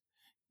doubt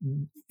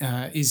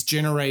is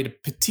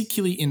generated,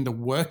 particularly in the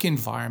work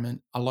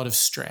environment, a lot of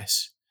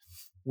stress.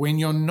 When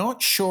you're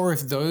not sure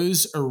if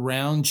those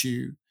around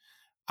you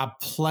are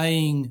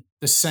playing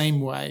the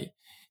same way,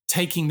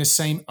 taking the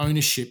same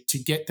ownership to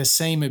get the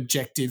same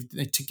objective,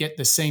 to get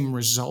the same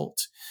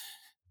result,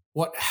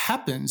 what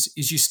happens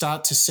is you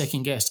start to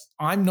second guess.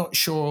 I'm not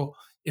sure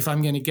if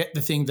I'm going to get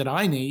the thing that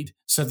I need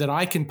so that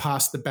I can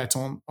pass the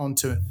baton on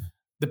to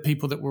the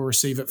people that will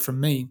receive it from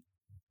me.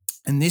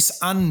 And this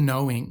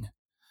unknowing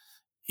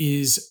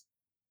is,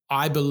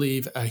 I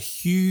believe, a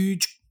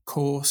huge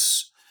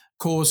cause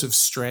of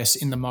stress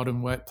in the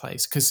modern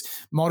workplace, because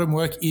modern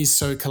work is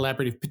so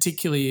collaborative,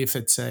 particularly if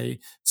it's a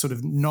sort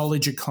of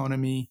knowledge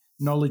economy,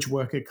 knowledge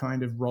worker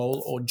kind of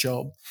role or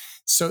job.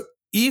 So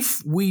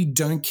if we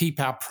don't keep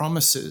our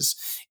promises,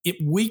 it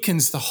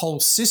weakens the whole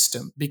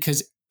system,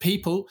 because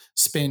people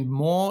spend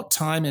more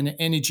time and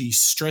energy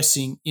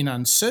stressing in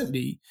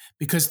uncertainty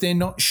because they're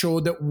not sure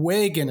that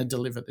we're going to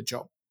deliver the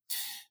job.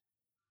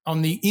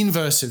 On the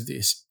inverse of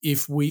this,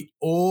 if we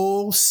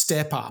all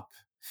step up,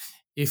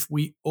 if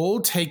we all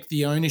take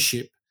the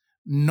ownership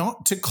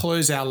not to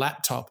close our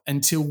laptop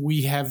until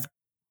we have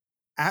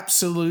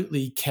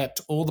absolutely kept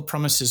all the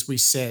promises we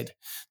said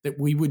that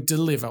we would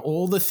deliver,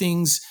 all the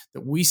things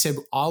that we said,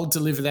 I'll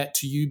deliver that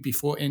to you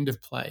before end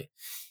of play.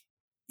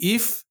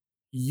 If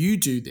you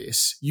do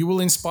this, you will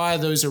inspire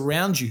those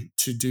around you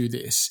to do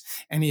this.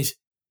 And if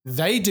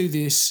they do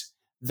this,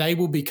 they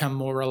will become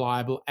more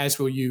reliable, as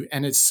will you.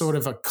 And it's sort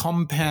of a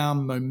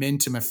compound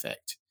momentum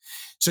effect.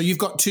 So you've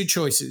got two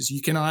choices.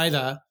 You can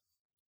either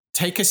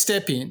take a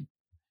step in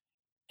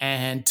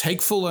and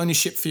take full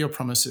ownership for your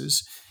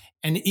promises.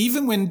 And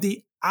even when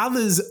the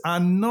others are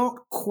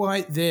not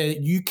quite there,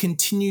 you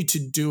continue to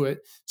do it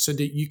so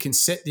that you can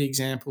set the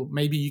example.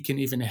 Maybe you can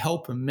even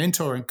help and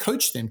mentor and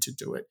coach them to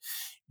do it.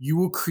 You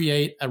will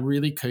create a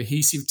really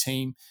cohesive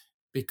team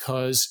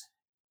because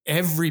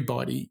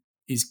everybody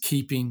is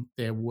keeping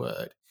their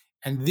word.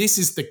 And this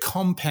is the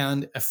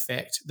compound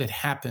effect that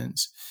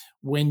happens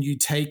when you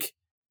take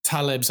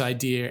Taleb's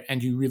idea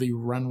and you really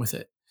run with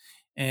it.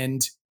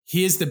 And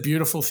here's the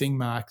beautiful thing,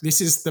 Mark.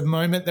 This is the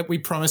moment that we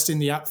promised in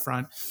the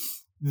upfront.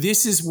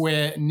 This is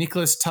where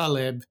Nicholas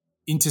Taleb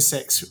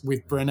intersects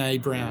with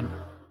Brené Brown.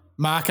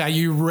 Mark, are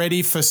you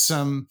ready for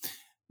some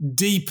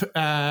deep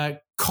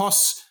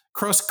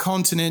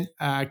cross-continent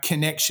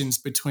connections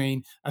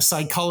between a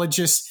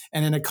psychologist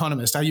and an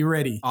economist? Are you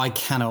ready? I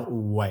cannot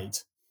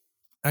wait.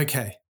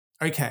 Okay.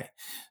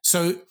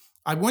 So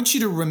I want you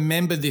to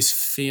remember this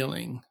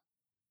feeling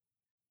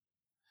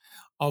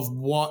of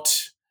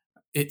what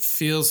it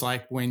feels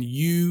like when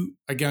you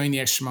are going the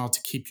extra mile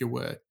to keep your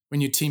word,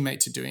 when your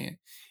teammates are doing it.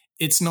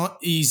 It's not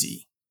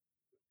easy,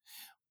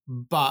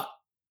 but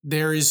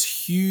there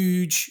is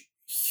huge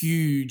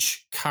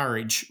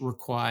courage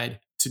required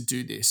to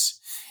do this.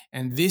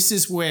 And this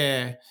is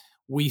where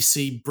we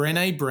see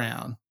Brené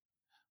Brown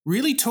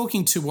really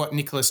talking to what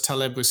Nicholas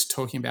Taleb was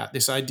talking about,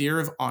 this idea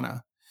of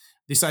honor,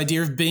 this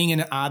idea of being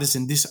an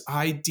artisan, this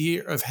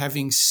idea of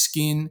having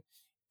skin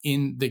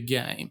in the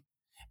game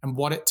and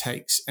what it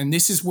takes. And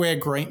this is where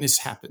greatness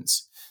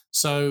happens.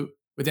 So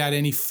without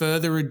any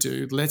further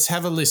ado, let's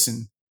have a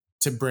listen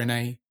to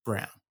Brené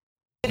Brown.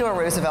 Theodore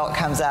Roosevelt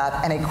comes up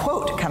and a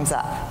quote comes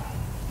up.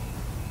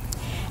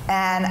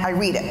 And I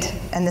read it,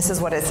 and this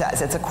is what it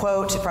says. It's a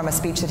quote from a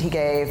speech that he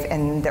gave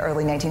in the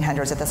early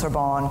 1900s at the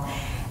Sorbonne,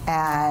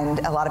 and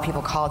a lot of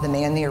people call it the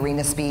Man in the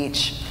Arena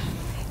speech.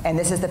 And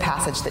this is the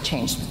passage that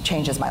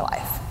changes my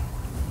life.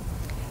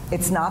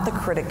 It's not the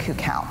critic who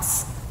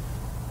counts.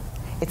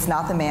 It's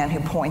not the man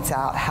who points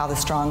out how the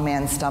strong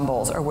man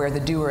stumbles or where the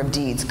doer of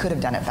deeds could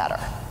have done it better.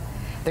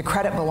 The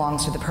credit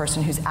belongs to the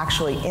person who's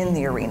actually in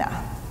the arena,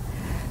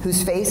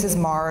 whose face is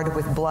marred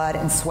with blood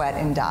and sweat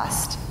and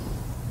dust,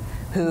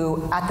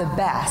 who, at the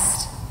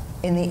best,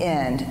 in the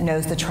end,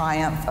 knows the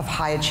triumph of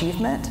high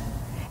achievement,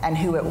 and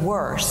who, at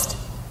worst,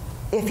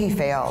 if he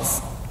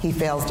fails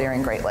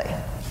daring greatly.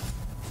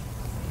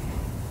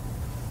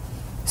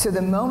 So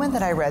the moment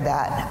that I read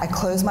that, I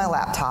closed my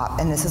laptop,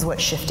 and this is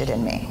what shifted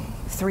in me.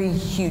 3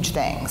 huge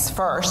things.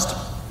 First,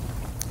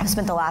 I've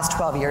spent the last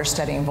 12 years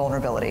studying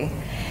vulnerability,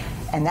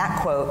 And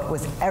that quote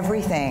was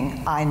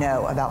everything I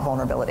know about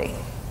vulnerability.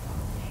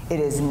 It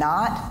is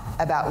not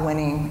about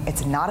winning,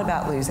 it's not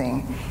about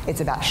losing,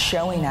 it's about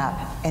showing up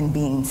and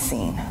being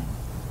seen.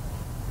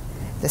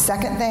 The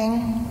second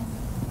thing,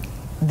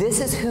 this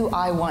is who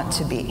I want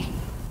to be.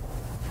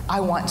 I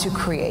want to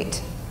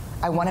create.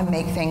 I want to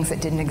make things that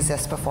didn't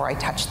exist before I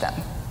touched them.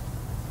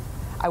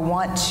 I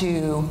want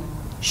to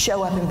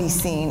show up and be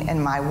seen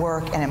in my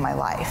work and in my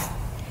life.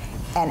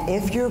 And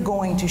if you're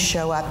going to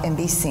show up and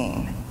be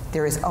seen,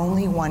 there is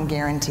only one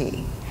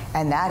guarantee,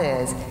 and that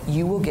is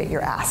you will get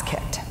your ass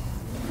kicked.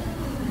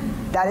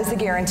 That is the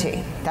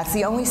guarantee. That's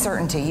the only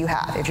certainty you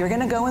have. If you're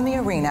going to go in the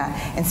arena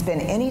and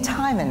spend any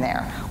time in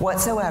there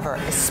whatsoever,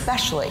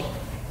 especially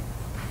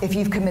if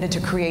you've committed to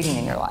creating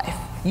in your life,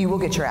 you will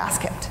get your ass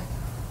kicked.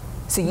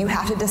 So you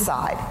have to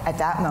decide at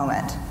that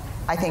moment,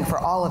 I think for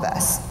all of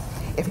us,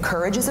 if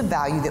courage is a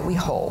value that we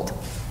hold,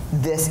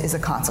 this is a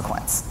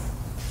consequence.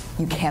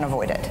 You can't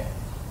avoid it.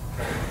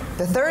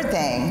 The third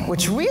thing,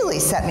 which really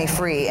set me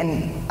free,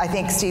 and I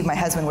think Steve, my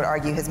husband, would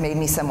argue has made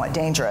me somewhat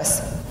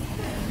dangerous,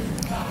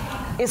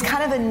 is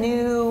kind of a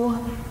new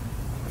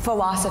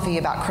philosophy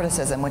about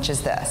criticism, which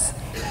is this.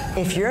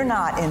 If you're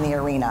not in the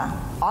arena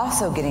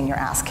also getting your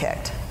ass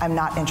kicked, I'm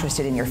not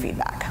interested in your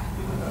feedback.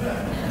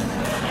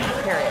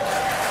 Period.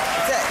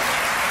 That's it.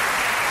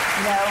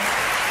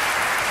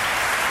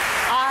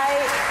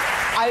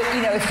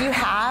 You know, if you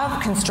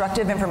have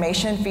constructive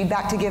information,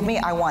 feedback to give me,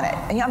 I want it.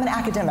 And I'm an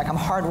academic. I'm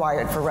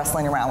hardwired for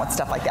wrestling around with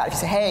stuff like that. If you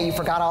say, hey, you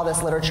forgot all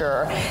this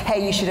literature, or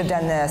hey, you should have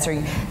done this,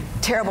 or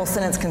terrible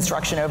sentence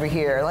construction over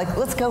here, like,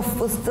 let's go,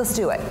 let's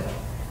do it.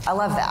 I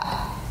love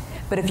that.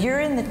 But if you're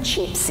in the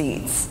cheap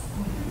seats,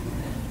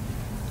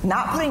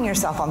 not putting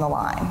yourself on the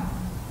line,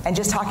 and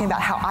just talking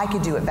about how I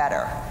could do it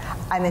better,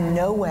 I'm in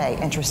no way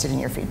interested in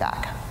your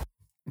feedback.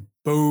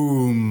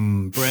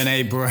 Boom.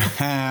 Brené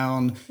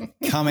Brown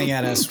coming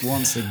at us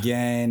once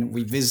again.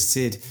 We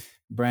visited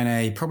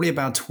Brené probably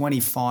about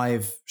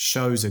 25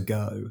 shows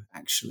ago,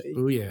 actually.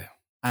 Oh, yeah.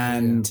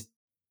 And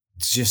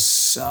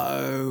just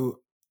so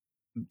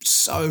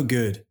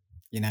good.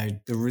 You know,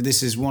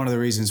 this is one of the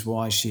reasons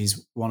why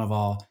she's one of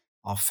our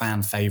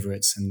fan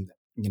favorites and,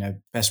 you know,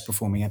 best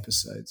performing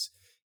episodes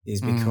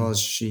is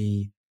because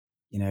she,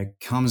 you know,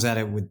 comes at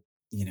it with,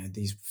 you know,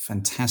 these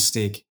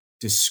fantastic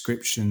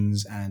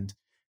descriptions, and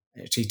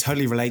she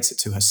totally relates it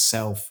to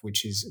herself,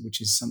 which is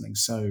something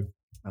so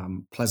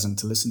pleasant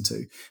to listen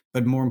to.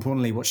 But more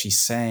importantly, what she's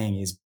saying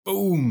is,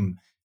 boom,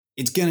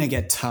 it's going to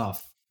get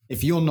tough.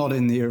 If you're not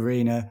in the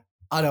arena,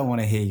 I don't want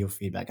to hear your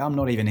feedback. I'm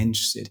not even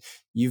interested.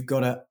 You've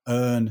got to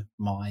earn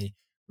my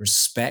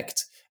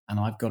respect, and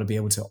I've got to be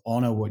able to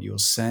honor what you're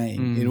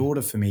saying in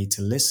order for me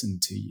to listen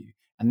to you.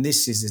 And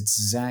this is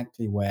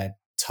exactly where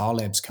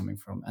Taleb's coming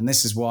from. And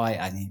this is why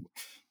I think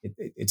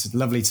it's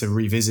lovely to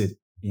revisit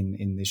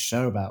in this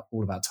show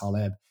all about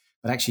Taleb,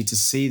 but actually to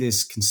see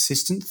this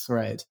consistent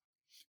thread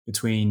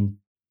between,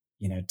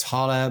 you know,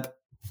 Taleb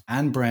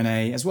and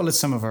Brené, as well as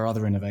some of our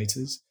other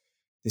innovators,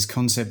 this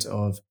concept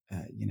of,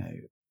 you know,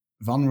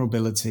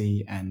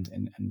 vulnerability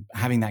and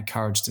having that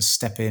courage to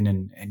step in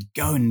and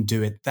go and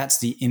do it. That's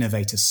the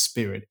innovator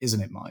spirit, isn't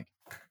it, Mike?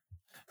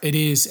 It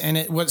is. And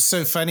what's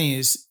so funny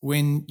is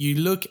when you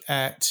look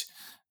at,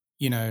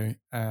 you know,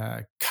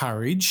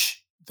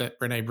 courage that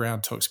Brené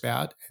Brown talks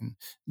about and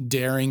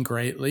daring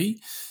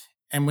greatly,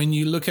 and when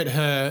you look at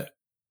her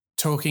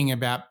talking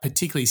about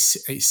particularly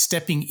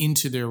stepping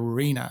into the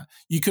arena,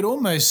 you could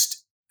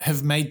almost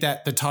have made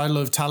that the title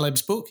of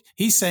Taleb's book.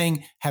 He's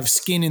saying have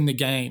skin in the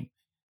game.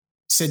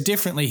 Said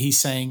differently, he's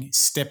saying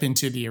step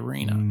into the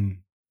arena.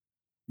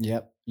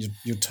 Yep,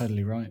 you're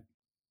totally right.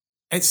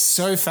 It's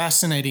so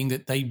fascinating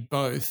that they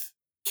both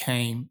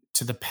came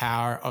to the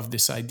power of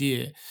this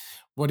idea.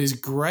 What is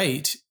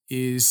great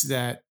is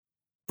that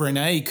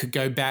Brené could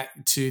go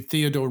back to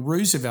Theodore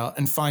Roosevelt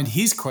and find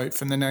his quote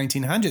from the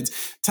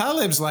 1900s.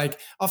 Taleb's like,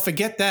 oh,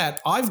 forget that.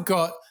 I've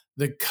got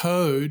the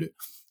code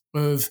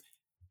of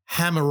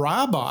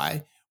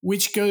Hammurabi,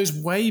 which goes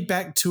way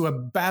back to a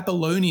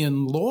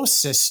Babylonian law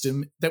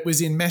system that was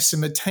in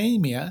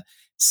Mesopotamia,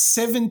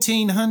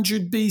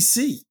 1700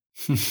 BC,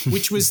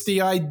 which was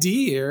the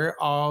idea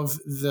of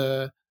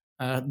the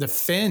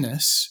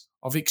fairness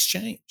of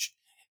exchange.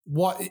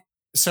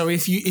 So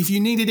if you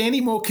needed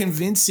any more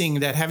convincing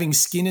that having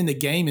skin in the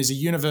game is a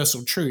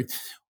universal truth,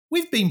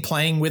 we've been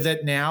playing with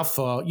it now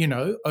for, you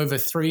know, over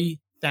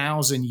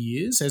 3,000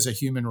 years as a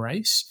human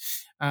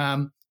race.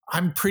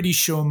 I'm pretty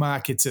sure,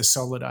 Mark, it's a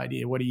solid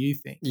idea. What do you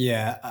think?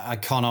 Yeah, I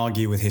can't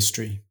argue with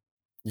history.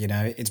 You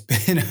know, it's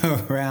been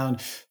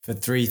around for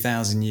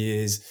 3,000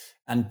 years,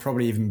 and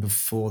probably even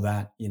before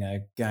that, you know,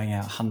 going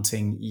out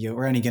hunting,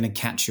 you're only going to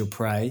catch your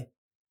prey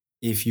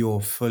if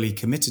you're fully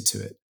committed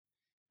to it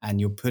and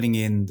you're putting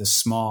in the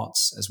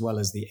smarts as well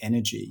as the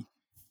energy.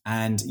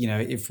 And, you know,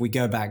 if we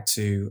go back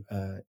to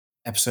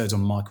episodes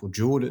on Michael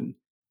Jordan,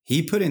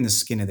 he put in the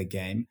skin of the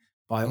game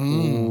by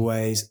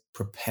always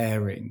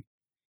preparing.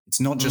 It's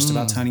not just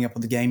about turning up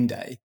on the game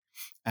day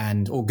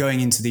or going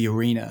into the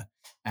arena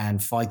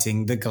and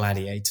fighting the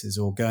gladiators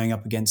or going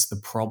up against the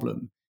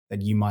problem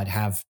that you might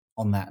have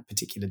on that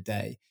particular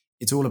day.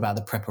 It's all about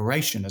the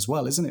preparation as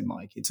well, isn't it,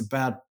 Mike? It's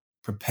about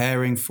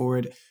preparing for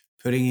it,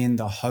 putting in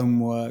the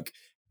homework,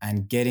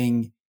 and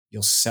getting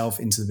yourself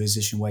into the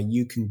position where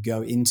you can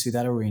go into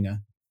that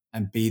arena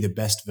and be the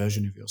best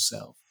version of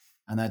yourself.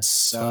 And that's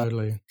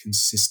so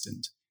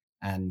consistent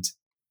and,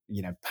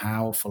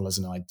 powerful as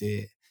an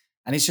idea.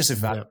 And it's just a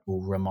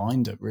valuable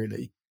reminder,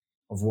 really,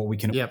 of what we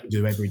can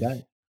do every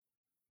day.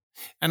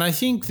 And I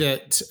think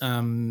that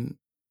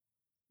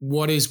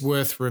what is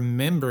worth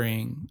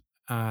remembering,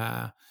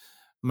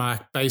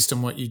 Mark, based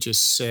on what you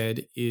just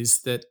said,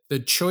 is that the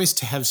choice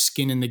to have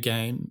skin in the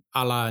game,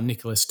 a la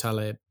Nicholas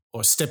Taleb,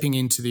 or stepping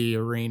into the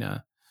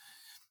arena,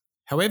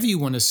 however you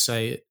want to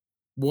say it,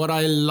 what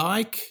I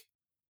like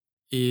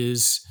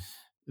is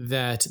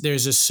that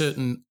there's a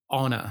certain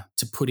honor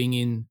to putting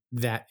in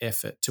that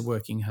effort, to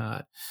working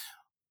hard.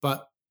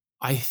 But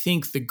I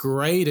think the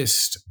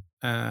greatest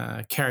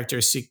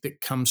characteristic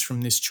that comes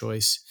from this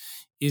choice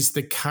is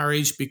the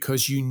courage,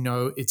 because you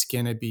know it's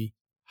going to be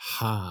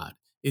hard.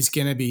 It's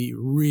going to be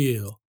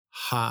real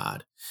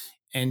hard.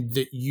 And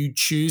that you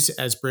choose,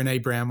 as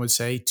Brené Brown would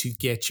say, to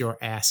get your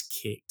ass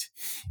kicked.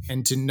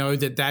 And to know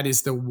that that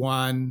is the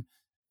one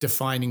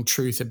defining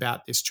truth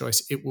about this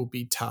choice. It will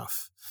be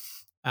tough.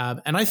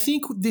 And I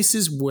think this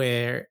is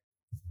where,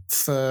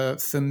 for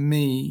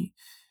me,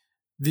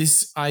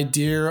 this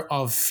idea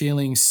of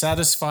feeling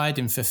satisfied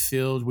and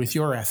fulfilled with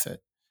your effort,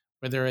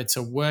 whether it's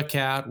a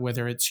workout,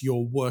 whether it's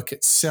your work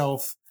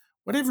itself,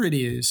 whatever it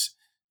is,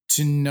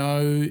 to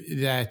know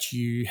that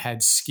you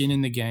had skin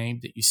in the game,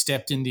 that you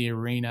stepped in the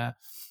arena.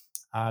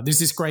 There's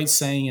this great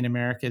saying in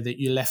America that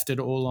you left it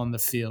all on the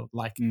field.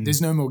 Like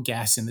there's no more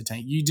gas in the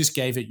tank. You just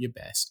gave it your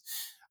best.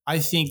 I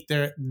think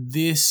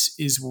this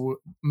is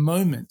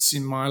moments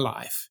in my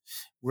life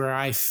where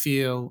I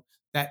feel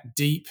that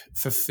deep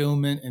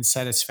fulfillment and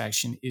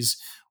satisfaction is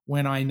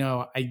when I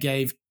know I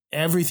gave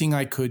everything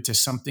I could to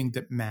something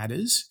that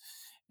matters,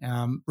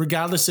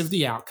 regardless of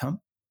the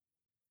outcome.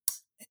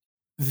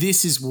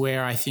 This is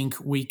where I think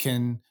we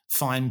can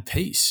find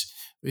peace.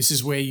 This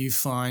is where you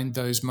find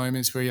those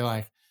moments where you're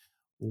like,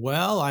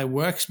 well, I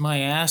worked my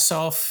ass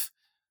off.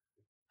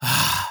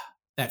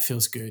 That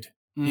feels good,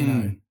 you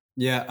know?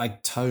 Yeah, I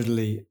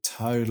totally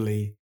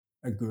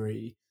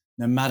agree.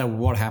 No matter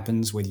what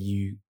happens, whether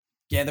you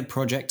get the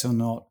project or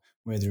not,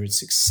 whether it's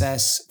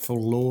successful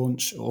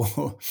launch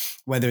or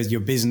whether your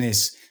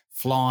business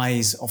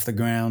flies off the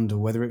ground or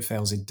whether it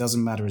fails, it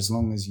doesn't matter, as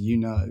long as you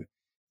know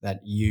that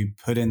you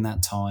put in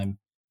that time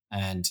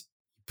and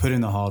put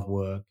in the hard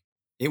work.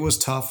 It was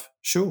tough,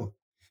 sure.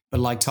 But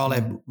like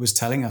Taleb was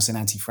telling us in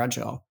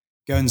Anti-Fragile,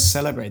 go and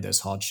celebrate those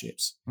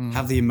hardships.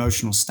 Have the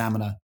emotional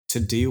stamina to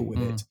deal with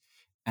it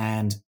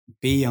and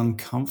be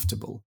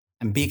uncomfortable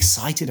and be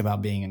excited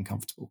about being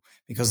uncomfortable,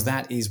 because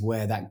that is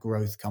where that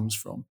growth comes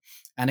from.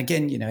 And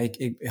again,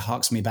 it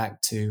harks me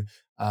back to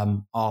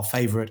our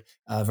favorite,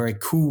 very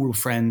cool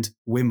friend,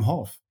 Wim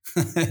Hof.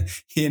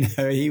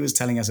 He was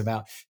telling us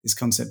about this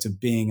concept of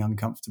being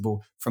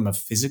uncomfortable from a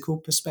physical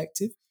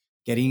perspective,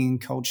 getting in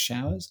cold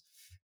showers.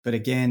 But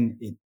again,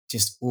 it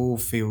just all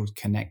feels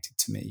connected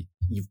to me.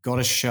 You've got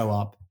to show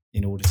up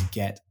in order to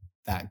get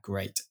that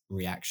great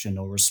reaction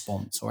or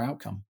response or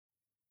outcome.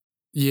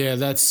 Yeah,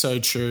 that's so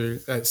true.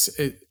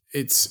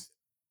 It's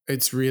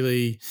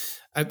really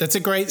that's a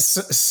great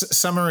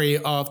summary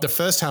of the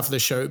first half of the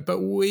show. But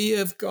we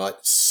have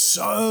got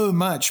so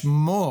much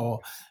more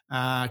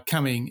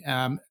coming,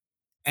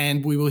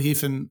 and we will hear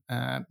from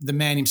the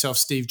man himself,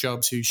 Steve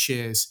Jobs, who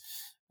shares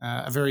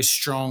a very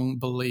strong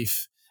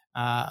belief,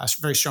 a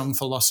very strong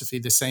philosophy,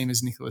 the same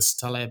as Nicholas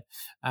Taleb.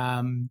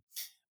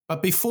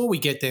 But before we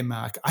get there,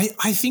 Mark,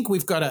 I think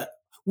we've got to.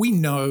 We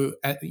know,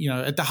 at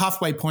the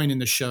halfway point in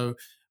the show.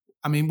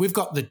 I mean, we've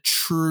got the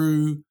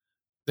true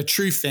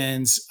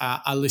fans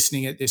are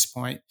listening at this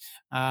point.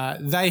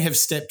 They have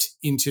stepped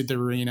into the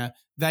arena.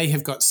 They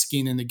have got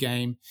skin in the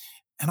game.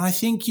 And I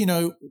think,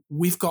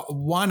 we've got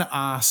one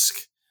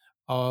ask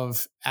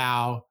of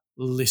our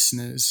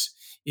listeners.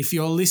 If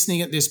you're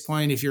listening at this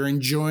point, if you're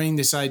enjoying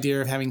this idea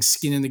of having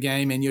skin in the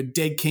game and you're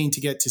dead keen to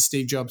get to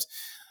Steve Jobs,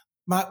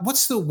 Mark,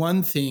 what's the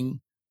one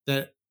thing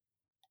that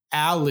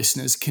our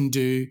listeners can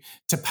do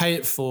to pay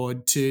it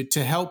forward, to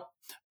help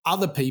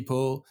other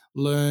people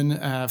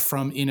learn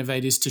from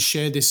innovators, to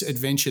share this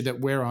adventure that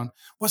we're on?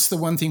 What's the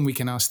one thing we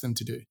can ask them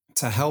to do?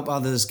 To help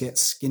others get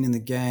skin in the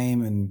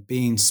game and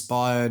be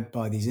inspired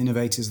by these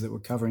innovators that we're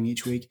covering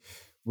each week,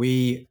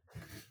 we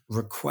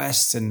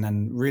request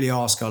and really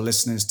ask our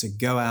listeners to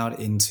go out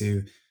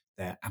into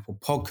their Apple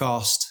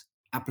Podcast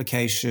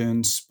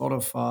application,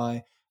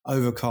 Spotify,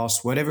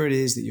 Overcast, whatever it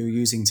is that you're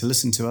using to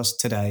listen to us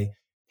today.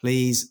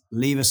 Please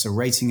leave us a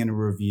rating and a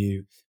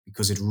review,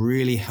 because it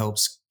really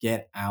helps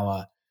get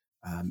our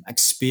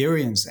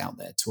experience out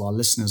there to our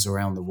listeners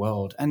around the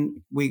world.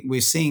 And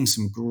we're seeing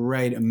some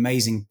great,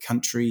 amazing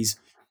countries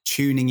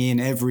tuning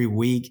in every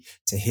week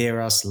to hear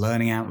us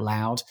learning out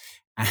loud.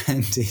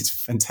 And it's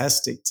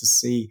fantastic to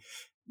see,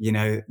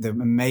 the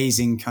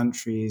amazing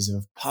countries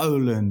of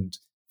Poland,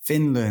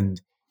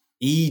 Finland,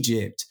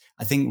 Egypt.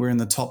 I think we're in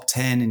the top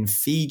 10 in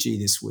Fiji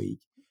this week.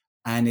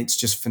 And it's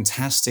just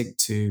fantastic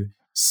to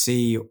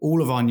see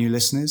all of our new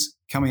listeners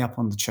coming up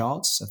on the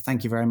charts. So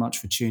thank you very much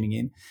for tuning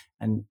in.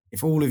 And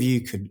if all of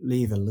you could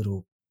leave a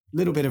little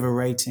bit of a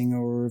rating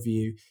or a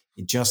review,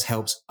 it just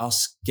helps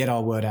us get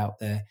our word out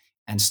there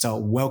and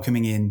start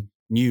welcoming in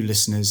new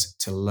listeners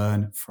to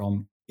learn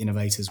from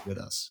innovators with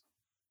us.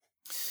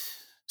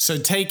 So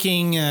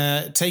taking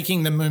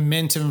the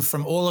momentum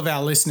from all of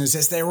our listeners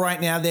as they're right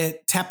now, they're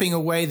tapping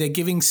away, they're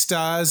giving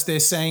stars, they're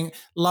saying,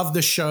 love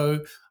the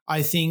show.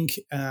 I think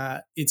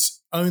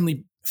it's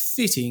only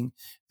fitting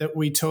that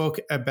we talk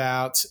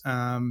about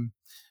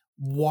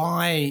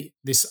why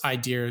this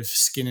idea of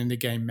skin in the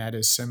game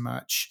matters so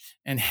much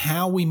and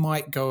how we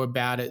might go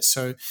about it.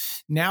 So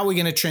now we're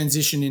going to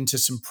transition into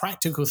some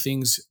practical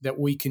things that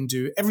we can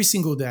do every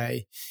single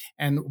day.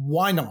 And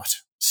why not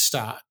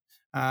start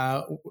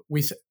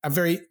with a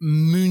very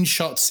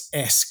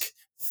Moonshots-esque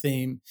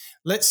theme?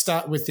 Let's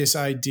start with this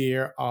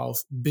idea of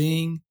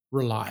being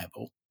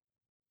reliable.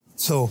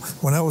 So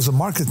when I was a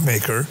market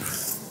maker,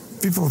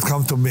 people would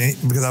come to me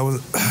because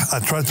I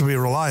tried to be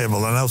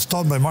reliable, and I was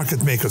taught by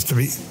market makers to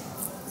be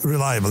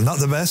reliable, not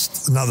the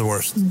best, not the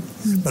worst,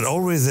 but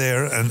always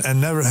there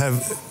and never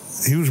have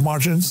huge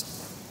margins,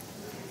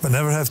 but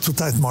never have too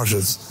tight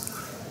margins.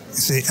 You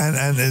see,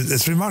 and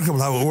it's remarkable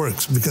how it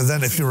works, because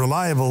then if you're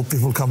reliable,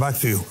 people come back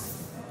to you.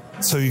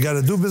 So you got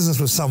to do business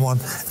with someone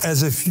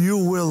as if you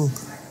will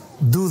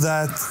do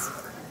that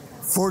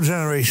for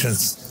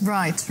generations.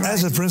 Right.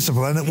 As a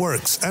principle, and it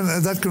works.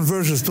 And that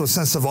converges to a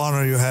sense of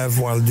honor you have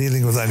while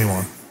dealing with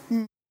anyone.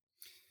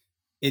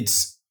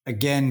 It's,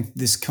 again,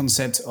 this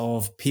concept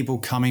of people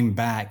coming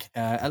back,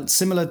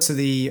 similar to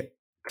the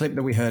clip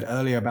that we heard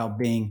earlier about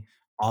being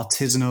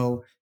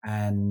artisanal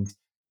and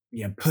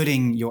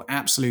putting your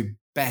absolute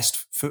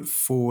best foot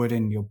forward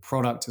in your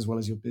product as well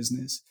as your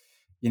business.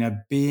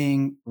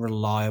 Being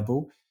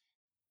reliable,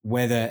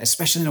 whether,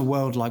 especially in a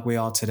world like we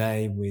are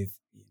today with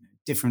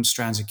different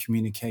strands of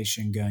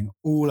communication going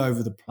all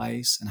over the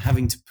place and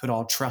having to put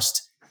our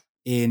trust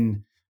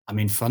in,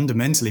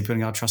 fundamentally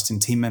putting our trust in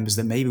team members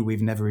that maybe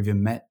we've never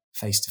even met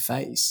face to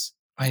face.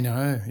 I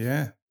know,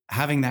 yeah.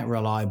 Having that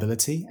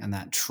reliability and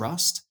that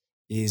trust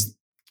is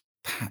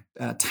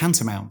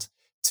tantamount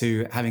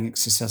to having a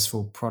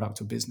successful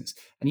product or business.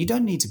 And you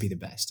don't need to be the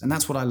best. And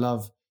that's what I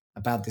love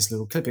about this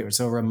little clip. It's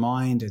a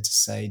reminder to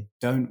say,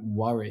 don't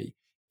worry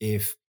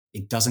if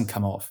it doesn't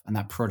come off and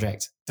that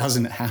project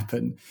doesn't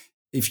happen.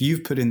 If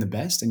you've put in the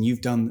best and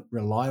you've done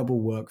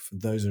reliable work for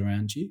those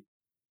around you,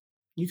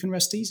 you can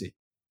rest easy.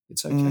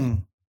 It's okay.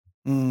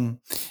 And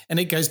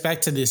it goes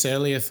back to this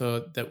earlier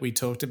thought that we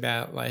talked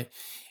about, like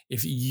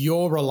if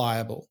you're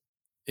reliable,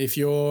 if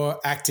you're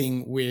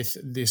acting with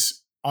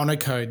this honor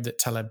code that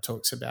Taleb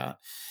talks about,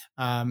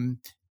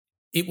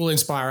 it will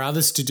inspire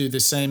others to do the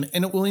same.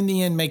 And it will in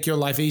the end make your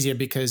life easier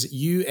because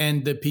you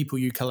and the people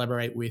you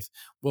collaborate with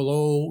will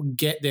all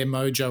get their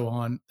mojo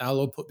on. They'll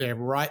all put their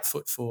right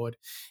foot forward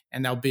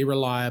and they'll be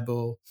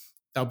reliable.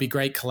 They'll be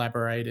great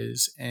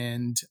collaborators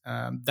and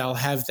they'll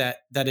have that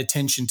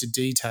attention to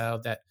detail,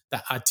 that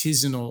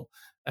artisanal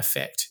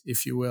effect,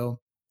 if you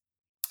will.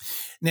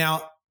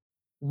 Now,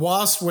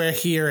 whilst we're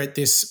here at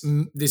this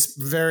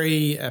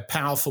very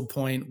powerful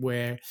point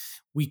where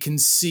we can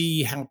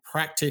see how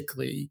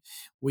practically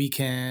we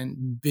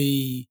can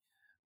be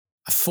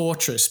a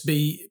fortress,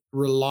 be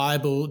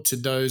reliable to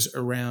those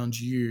around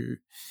you.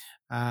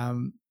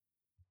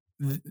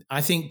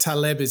 I think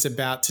Taleb is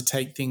about to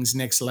take things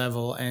next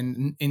level,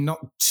 and in not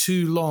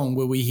too long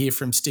will we hear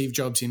from Steve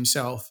Jobs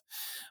himself.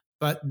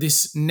 But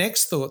this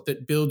next thought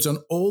that builds on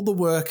all the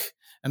work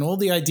and all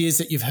the ideas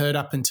that you've heard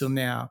up until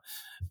now,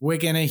 we're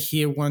going to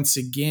hear once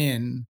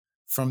again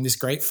from this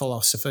great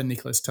philosopher,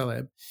 Nicholas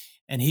Taleb,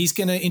 and he's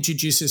going to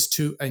introduce us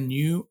to a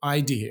new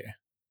idea.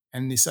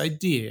 And this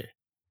idea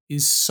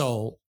is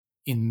soul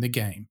in the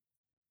game.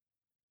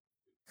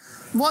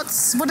 What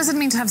does it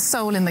mean to have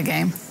soul in the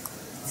game?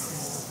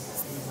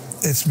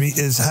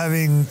 It's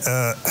having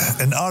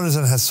an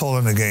artisan has soul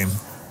in the game.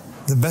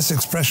 The best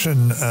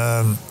expression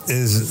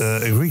is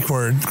a Greek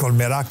word called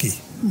meraki.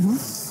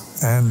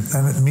 And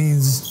it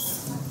means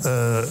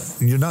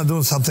you're not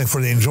doing something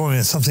for the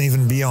enjoyment, something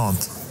even beyond.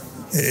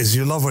 Is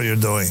you love what you're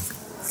doing.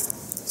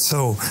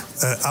 So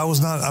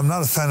I'm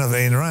not a fan of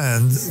Ayn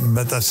Rand,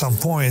 but at some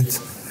point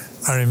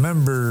I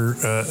remember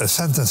a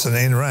sentence in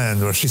Ayn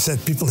Rand where she said,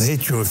 people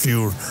hate you if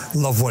you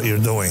love what you're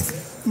doing.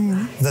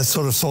 That's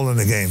sort of soul in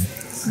the game.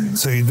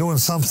 So you're doing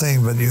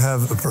something, but you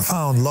have a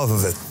profound love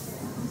of it.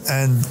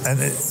 And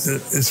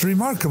it's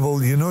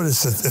remarkable. You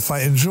notice that if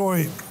I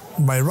enjoy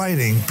my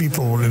writing,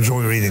 people will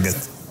enjoy reading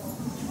it.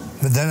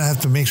 But then I have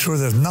to make sure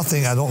there's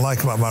nothing I don't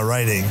like about my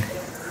writing.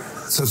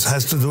 So it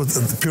has to do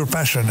with pure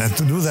passion. And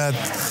to do that,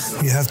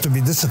 you have to be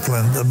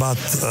disciplined about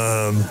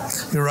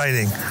your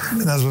writing.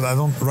 And that's what I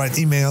don't write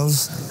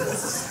emails.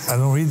 I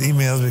don't read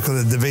emails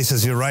because it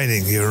debases your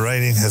writing. Your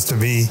writing has to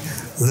be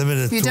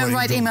limited. You to don't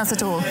what write emails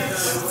at all?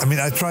 I mean,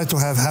 I try to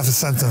have half a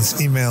sentence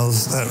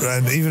emails,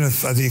 and even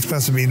if at the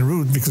expense of being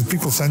rude, because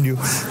people send you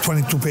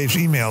 22-page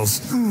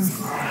emails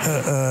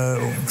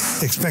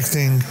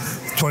expecting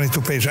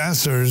 22-page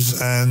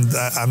answers, and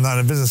I'm not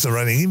in the business of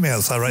writing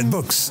emails. I write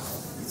books,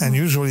 and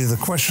usually the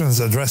questions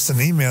addressed in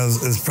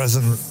emails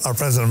are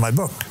present in my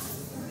book.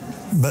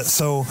 But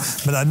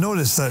I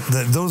noticed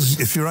that those,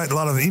 if you write a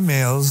lot of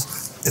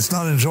emails, it's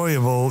not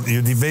enjoyable.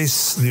 You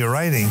debase your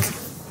writing.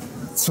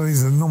 So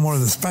there's no more of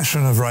this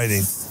passion of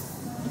writing.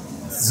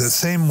 It's the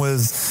same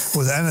with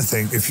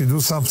anything. If you do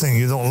something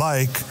you don't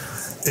like,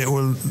 it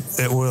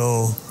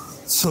will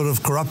sort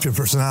of corrupt your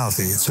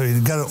personality. So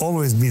you got to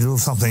always be doing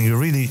something you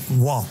really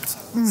want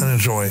and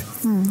enjoy.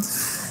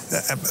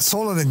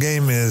 Soul in the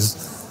game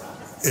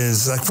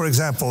is like, for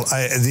example,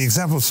 the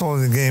example of soul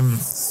in the game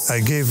I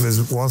gave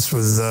was once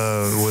with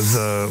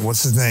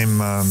what's his name?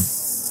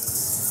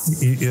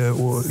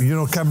 You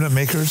know, cabinet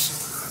makers.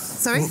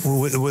 Sorry?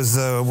 With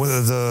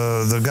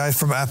the guy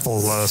from Apple,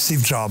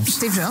 Steve Jobs.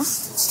 Steve Jobs?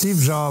 Steve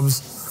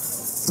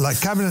Jobs, like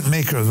cabinet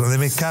makers, when they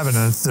make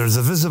cabinets, there's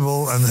a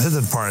visible and a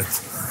hidden part.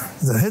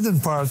 The hidden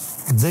part,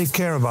 they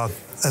care about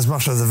as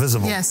much as the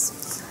visible. Yes.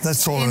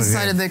 That's all.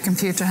 Inside of the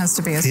computer has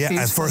to be as beautiful.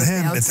 Yeah, and for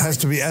him, it has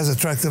to be as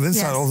attractive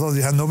inside, although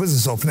you have no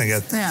business opening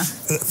it. Yeah.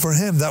 For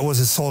him, that was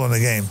his soul in the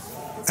game.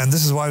 And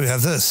this is why we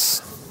have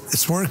this.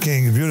 It's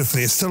working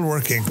beautifully. It's still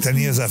working 10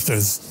 years after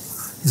his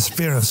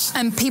disappearance.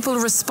 And people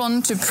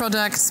respond to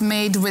products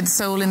made with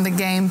soul in the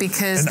game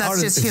because and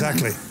that's just human.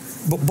 Exactly.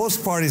 But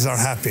both parties are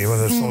happy when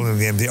there's soul in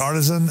the game. The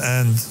artisan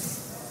and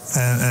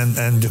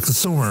the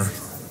consumer.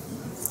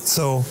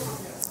 So,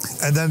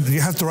 and then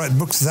you have to write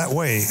books that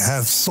way.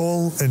 Have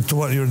soul into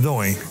what you're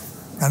doing.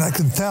 And I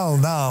can tell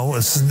now,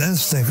 it's an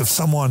instinct if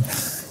someone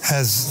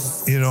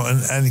has, you know,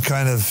 any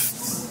kind of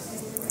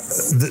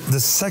the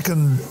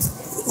second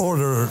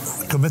order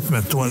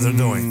commitment to what they're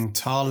doing.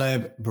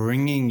 Taleb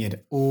bringing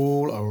it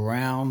all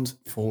around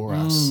for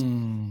us.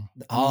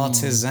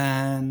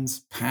 Artisans,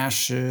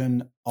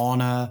 passion,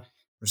 honor,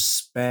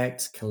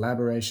 respect,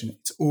 collaboration.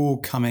 It's all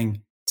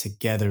coming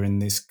together in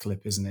this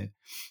clip, isn't it?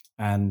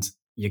 And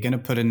you're going to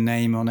put a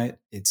name on it.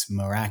 It's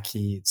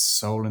Meraki. It's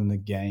soul in the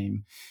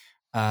game.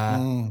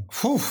 I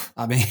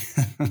mean,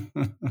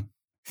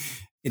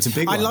 it's a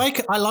big one.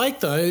 I like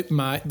though,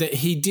 Mark, that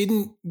he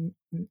didn't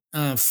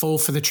fall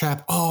for the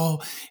trap.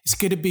 Oh, it's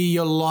going to be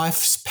your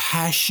life's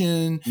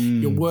passion.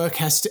 Your work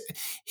has to.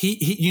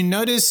 You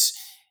notice,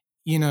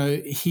 you know,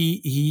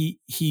 he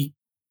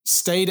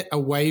stayed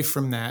away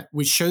from that,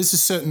 which shows a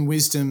certain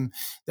wisdom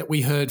that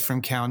we heard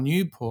from Cal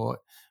Newport,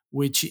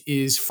 which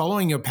is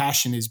following your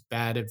passion is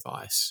bad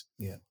advice.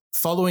 Yeah,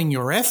 following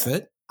your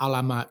effort, a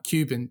la Mark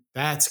Cuban,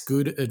 that's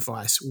good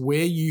advice.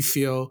 Where you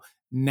feel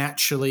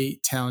naturally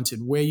talented,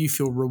 where you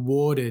feel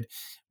rewarded,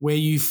 where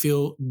you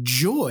feel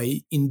joy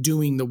in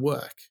doing the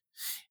work.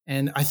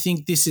 And I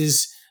think this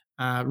is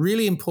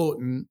really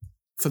important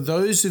for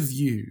those of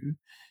you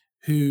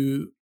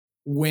who,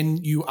 when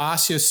you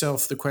ask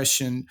yourself the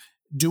question,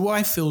 do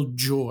I feel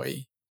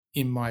joy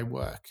in my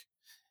work?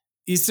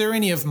 Is there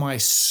any of my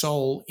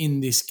soul in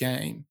this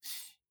game?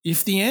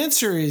 If the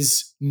answer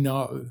is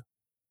no,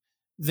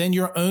 then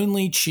you're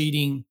only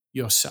cheating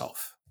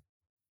yourself.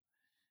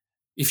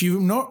 If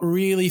you're not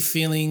really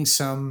feeling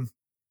some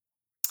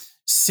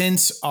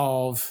sense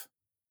of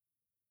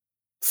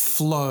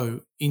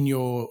flow in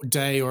your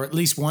day, or at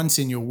least once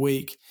in your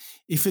week,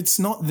 if it's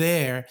not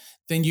there,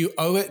 then you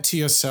owe it to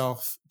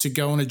yourself to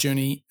go on a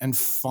journey and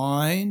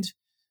find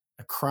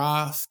a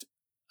craft,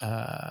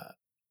 a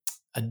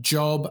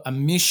job, a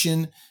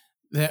mission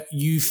that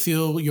you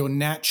feel you're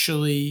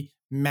naturally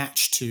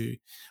matched to,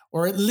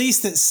 or at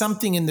least that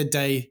something in the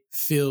day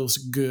feels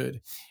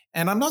good.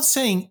 And I'm not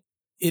saying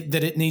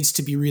that it needs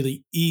to be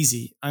really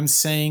easy. I'm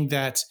saying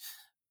that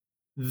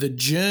the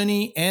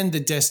journey and the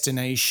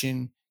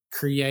destination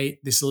create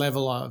this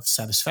level of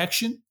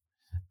satisfaction,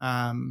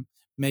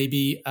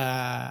 maybe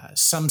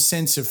some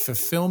sense of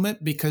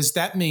fulfillment, because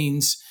that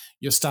means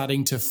you're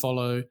starting to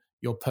follow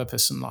your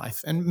purpose in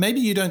life. And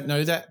maybe you don't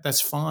know that, that's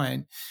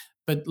fine.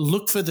 But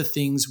look for the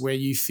things where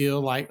you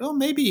feel like, oh,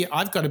 maybe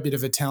I've got a bit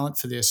of a talent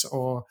for this,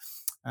 or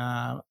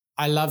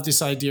I love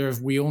this idea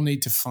of we all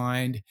need to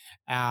find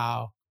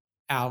our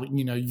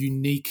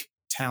unique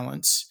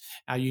talents,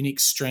 our unique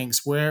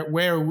strengths. Where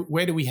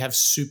do we have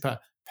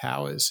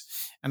superpowers?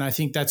 And I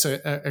think that's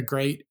a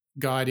great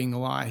guiding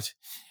light.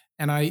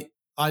 And I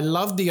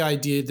love the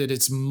idea that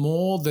it's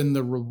more than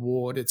the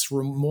reward, it's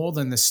more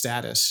than the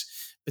status.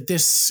 But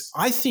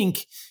I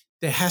think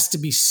there has to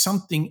be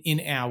something in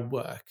our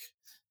work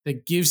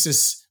that gives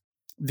us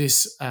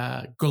this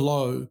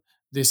glow,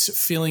 this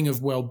feeling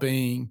of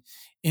well-being,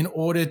 in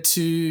order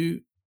to,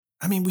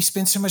 we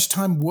spend so much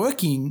time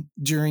working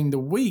during the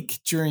week,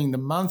 during the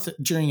month,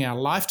 during our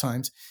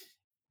lifetimes.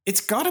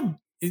 It's got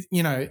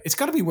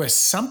to be worth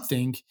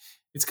something.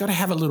 It's got to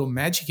have a little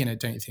magic in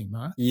it, don't you think,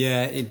 Mark?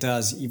 Yeah, it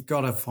does. You've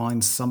got to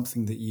find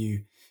something that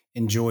you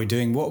enjoy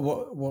doing.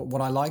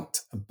 What I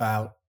liked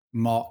about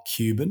Mark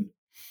Cuban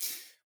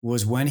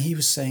was when he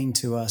was saying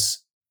to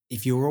us,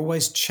 if you're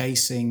always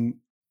chasing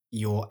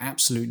your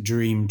absolute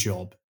dream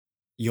job,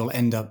 you'll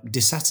end up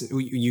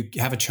you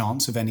have a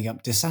chance of ending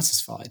up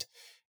dissatisfied.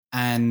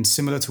 And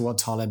similar to what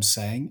Taleb's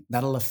saying,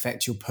 that'll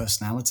affect your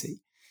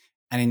personality.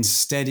 And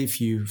instead,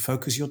 if you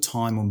focus your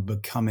time on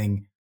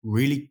becoming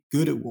really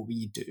good at what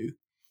you do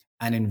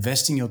and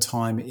investing your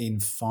time in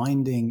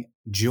finding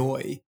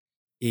joy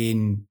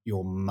in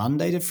your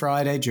Monday to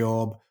Friday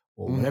job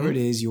or whatever it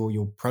is,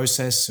 your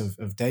process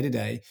of day to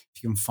day,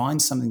 if you can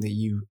find something that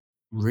you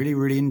really,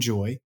 really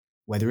enjoy,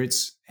 whether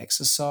it's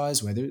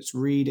exercise, whether it's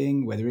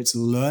reading, whether it's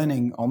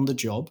learning on the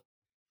job,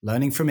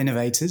 learning from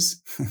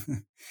innovators,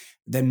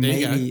 then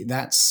maybe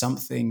that's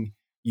something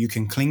you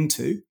can cling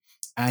to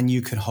and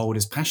you can hold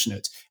as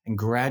passionate. And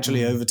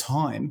gradually over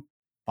time,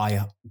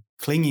 by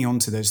clinging on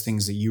to those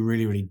things that you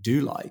really, really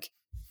do like,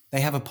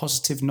 they have a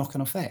positive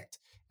knock-on effect.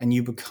 And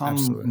you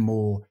become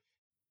more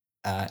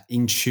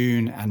in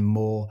tune and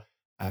more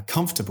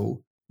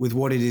comfortable with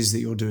what it is that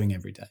you're doing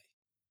every day.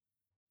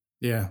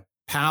 Yeah.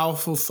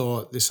 Powerful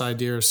thought, this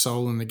idea of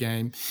soul in the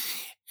game.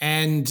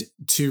 And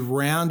to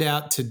round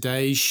out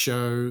today's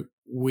show,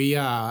 we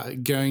are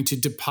going to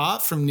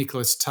depart from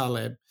Nicholas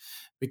Taleb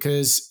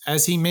because,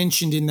 as he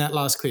mentioned in that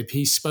last clip,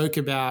 he spoke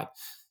about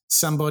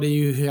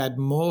somebody who had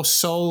more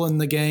soul in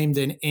the game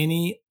than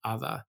any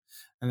other,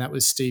 and that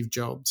was Steve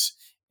Jobs.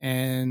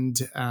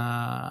 And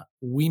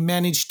we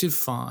managed to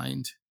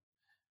find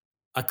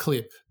a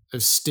clip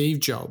of Steve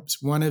Jobs,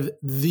 one of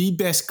the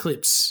best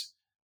clips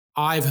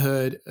I've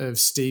heard of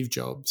Steve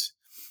Jobs,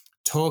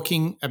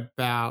 talking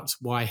about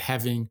why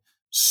having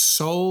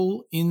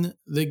soul in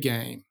the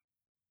game,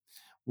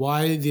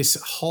 why this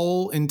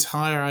whole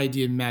entire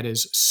idea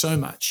matters so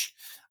much.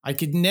 I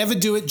could never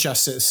do it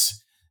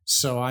justice,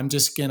 so I'm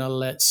just going to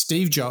let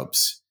Steve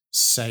Jobs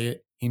say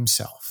it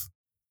himself.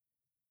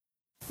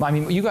 I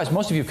mean, you guys,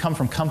 most of you come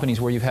from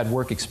companies where you've had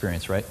work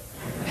experience, right?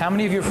 How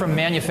many of you are from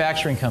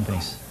manufacturing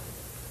companies?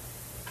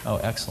 Oh,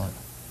 excellent.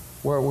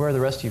 Where are the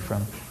rest of you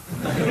from?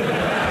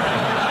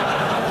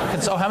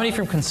 So how many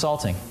from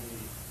consulting?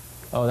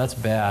 Oh, that's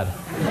bad.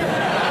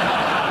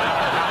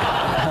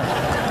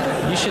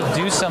 You should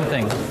do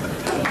something.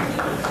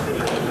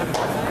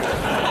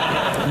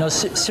 No,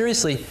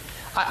 seriously,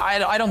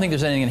 I don't think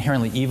there's anything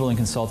inherently evil in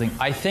consulting.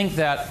 I think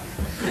that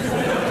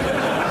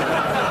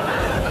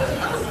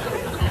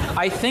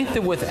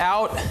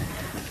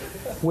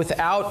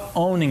without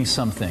owning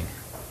something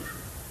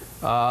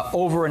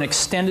over an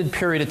extended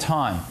period of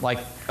time, like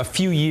a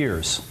few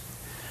years,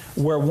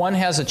 where one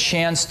has a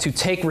chance to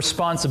take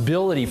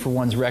responsibility for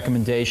one's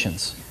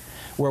recommendations,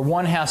 where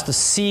one has to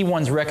see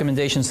one's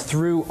recommendations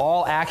through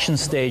all action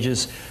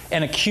stages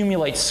and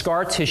accumulate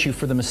scar tissue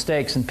for the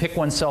mistakes and pick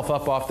oneself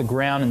up off the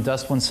ground and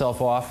dust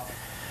oneself off,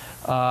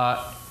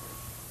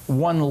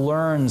 one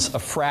learns a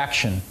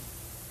fraction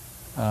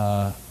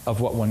of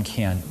what one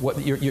can.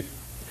 You're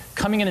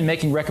coming in and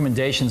making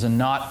recommendations and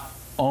not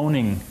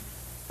owning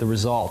the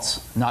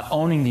results, not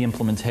owning the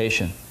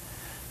implementation,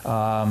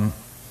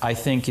 I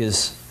think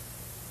is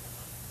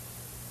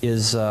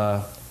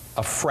a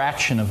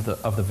fraction of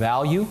the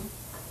value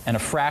and a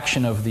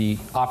fraction of the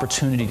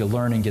opportunity to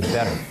learn and get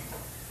better.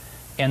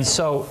 And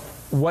so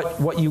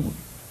what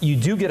you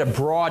do get a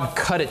broad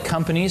cut at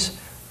companies,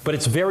 but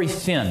it's very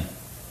thin.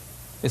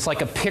 It's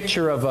like a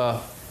picture of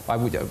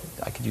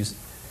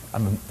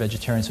I'm a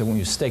vegetarian, so I won't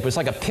use steak, but it's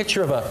like a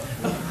picture of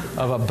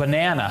a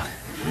banana.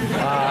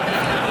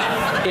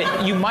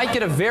 You might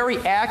get a very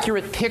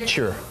accurate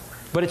picture,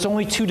 but it's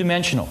only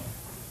two-dimensional.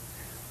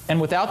 And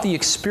without the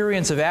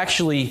experience of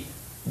actually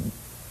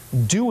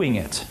doing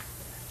it,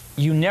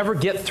 you never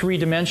get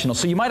three-dimensional.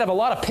 So you might have a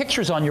lot of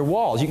pictures on your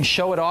walls. You can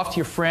show it off to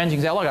your friends. You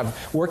can say, look,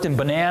 I've worked in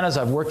bananas,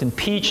 I've worked in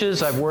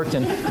peaches, I've worked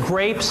in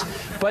grapes,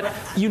 but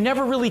you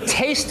never really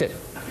taste it.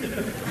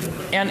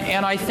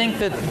 And I think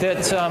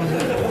that's what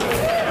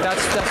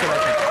I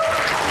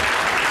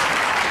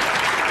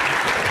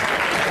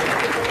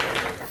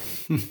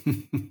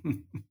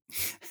think.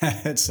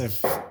 That's a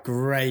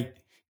great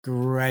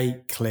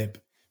clip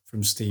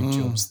from Steve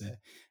Jobs there.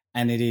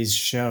 And it is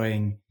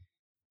showing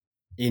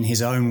in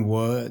his own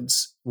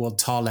words what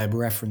Taleb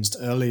referenced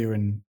earlier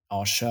in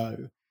our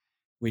show,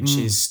 which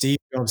is Steve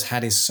Jobs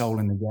had his soul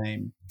in the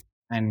game.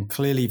 And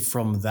clearly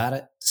from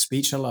that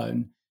speech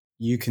alone,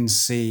 you can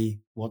see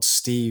what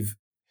Steve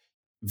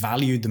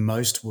valued the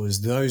most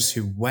was those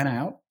who went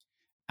out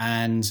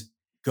and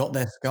got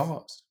their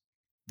scars.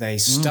 They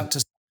stuck to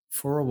something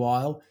for a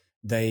while.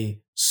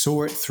 They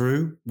saw it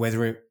through,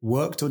 whether it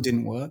worked or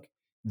didn't work.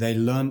 They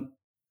learned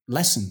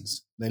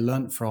lessons. They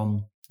learned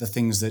from the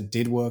things that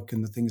did work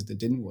and the things that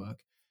didn't work,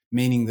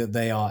 meaning that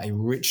they are a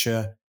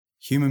richer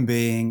human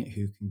being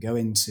who can go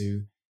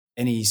into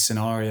any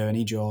scenario,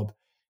 any job,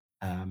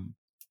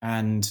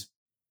 and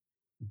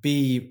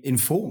be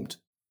informed.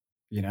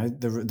 You know,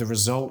 the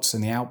results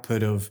and the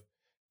output of,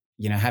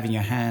 you know, having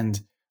your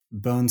hand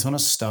burnt on a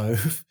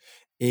stove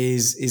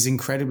is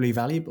incredibly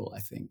valuable, I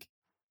think,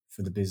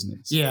 for the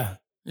business. Yeah.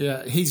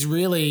 Yeah. He's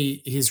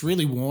really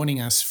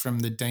warning us from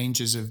the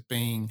dangers of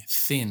being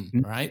thin,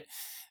 right?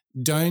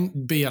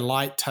 Don't be a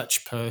light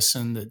touch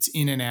person that's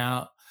in and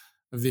out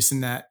of this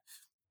and that.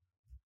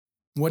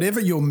 Whatever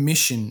your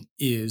mission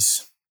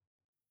is,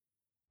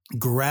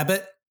 grab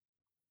it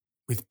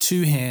with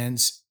two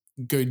hands,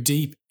 go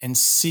deep and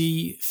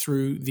see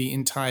through the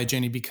entire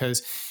journey,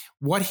 because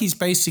what he's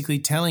basically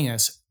telling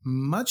us,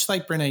 much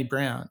like Brené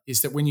Brown,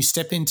 is that when you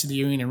step into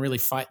the arena and really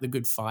fight the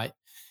good fight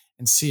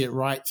and see it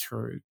right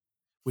through,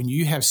 when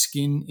you have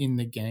skin in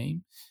the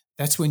game,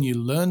 that's when you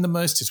learn the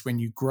most. It's when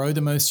you grow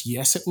the most.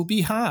 Yes, it will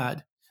be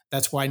hard.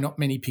 That's why not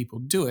many people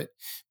do it.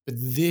 But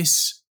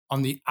this,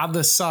 on the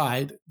other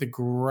side, the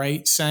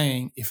great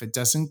saying, if it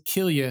doesn't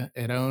kill you,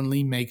 it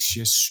only makes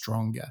you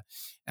stronger.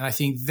 And I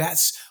think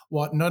that's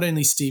what not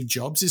only Steve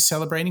Jobs is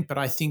celebrating, but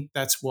I think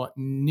that's what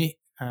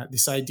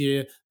this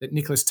idea that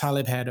Nicholas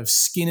Taleb had of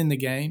skin in the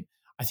game,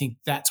 I think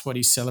that's what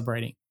he's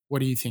celebrating. What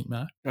do you think,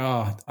 Mark?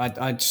 Oh,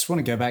 I just want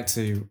to go back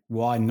to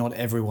why not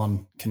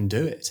everyone can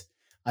do it.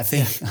 I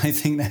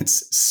think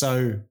that's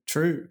so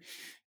true.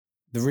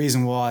 The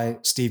reason why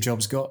Steve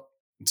Jobs got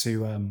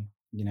to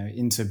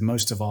into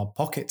most of our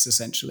pockets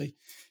essentially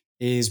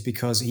is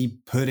because he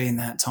put in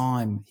that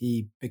time.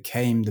 He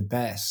became the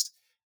best,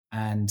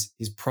 and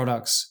his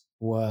products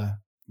were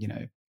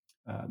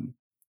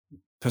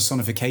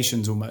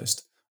personifications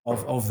almost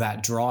of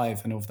that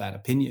drive and of that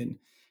opinion.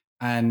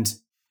 And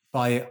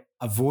by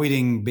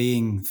avoiding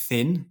being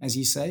thin, as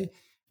you say,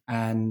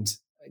 and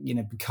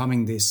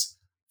becoming this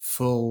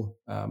full,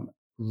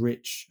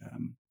 rich,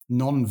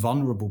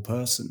 non-vulnerable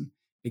person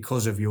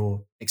because of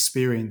your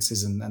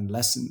experiences and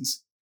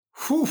lessons.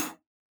 Whew.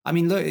 I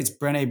mean, look, it's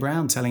Brené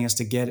Brown telling us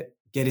to get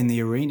in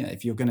the arena.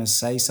 If you're going to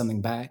say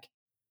something back,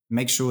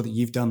 make sure that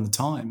you've done the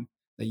time,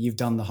 that you've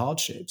done the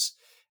hardships.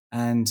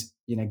 And,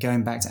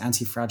 going back to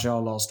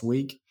Anti-Fragile last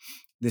week,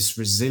 this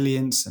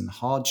resilience and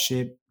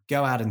hardship,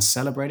 go out and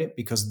celebrate it,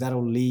 because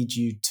that'll lead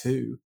you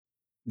to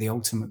the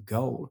ultimate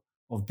goal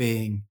of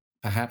being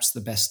perhaps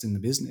the best in the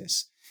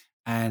business.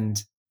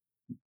 And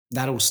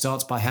that all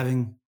starts by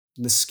having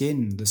the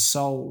skin, the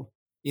soul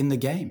in the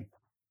game.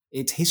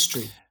 It's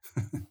history.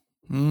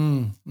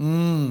 And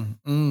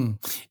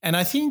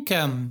I think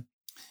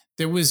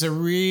there was a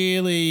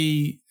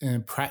really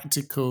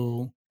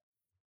practical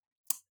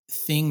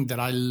thing that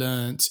I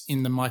learned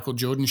in the Michael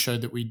Jordan show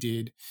that we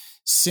did,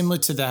 similar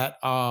to that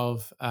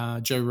of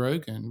Joe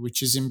Rogan,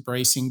 which is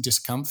embracing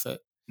discomfort.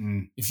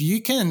 If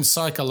you can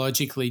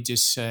psychologically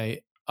just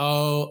say,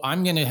 oh,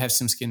 I'm going to have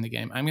some skin in the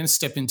game, I'm going to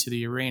step into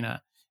the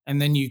arena,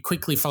 and then you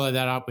quickly follow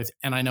that up with,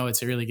 and I know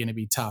it's really going to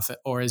be tough,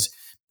 or as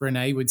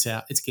Brené would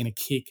say, it's going to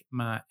kick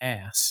my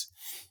ass.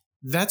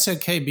 That's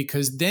okay,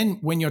 because then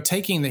when you're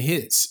taking the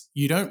hits,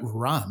 you don't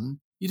run.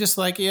 You're just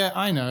like, yeah,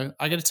 I know.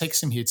 I got to take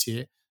some hits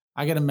here.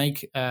 I got to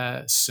make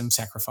some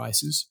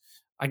sacrifices.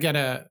 I got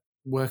to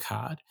work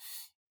hard.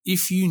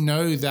 If you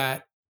know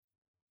that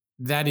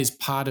that is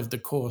part of the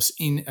course,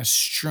 in a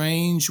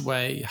strange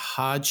way,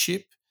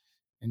 hardship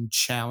and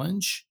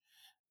challenge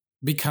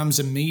becomes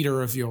a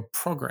meter of your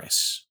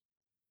progress.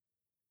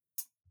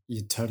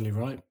 You're totally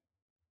right.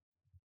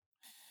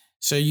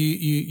 So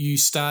you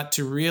start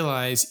to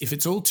realize, if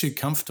it's all too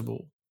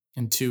comfortable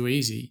and too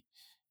easy,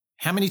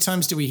 how many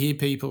times do we hear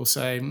people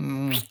say,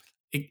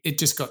 it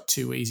just got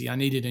too easy, I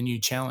needed a new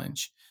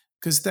challenge?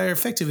 Because they're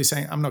effectively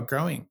saying, I'm not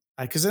growing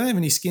because I don't have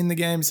any skin in the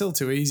game. It's still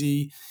too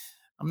easy.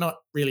 I'm not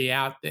really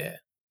out there.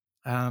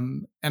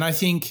 And I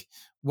think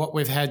what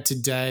we've had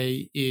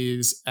today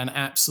is an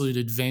absolute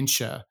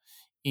adventure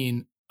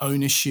in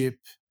ownership,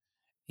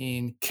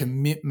 in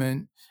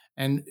commitment,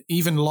 and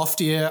even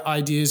loftier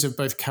ideas of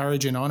both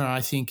courage and honor.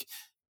 I think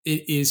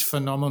it is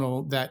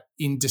phenomenal that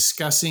in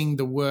discussing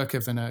the work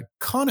of an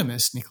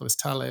economist, Nicholas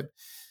Taleb,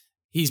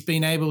 he's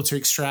been able to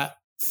extract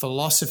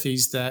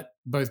philosophies that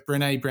both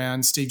Brené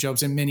Brown, Steve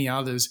Jobs, and many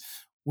others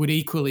would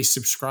equally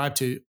subscribe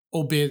to,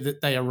 albeit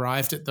that they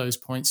arrived at those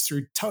points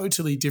through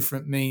totally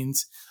different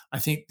means. I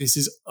think this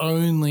is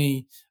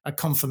only a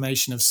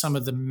confirmation of some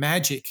of the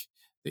magic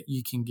that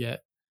you can get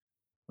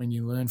when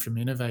you learn from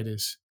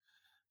innovators.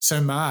 So,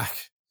 Mark,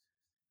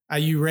 are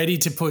you ready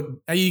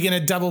to are you going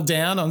to double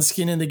down on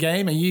skin in the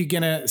game? Are you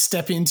going to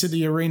step into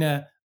the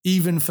arena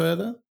even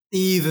further?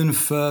 Even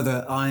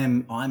further.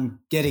 I'm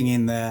getting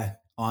in there.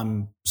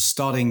 I'm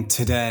starting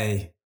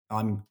today.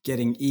 I'm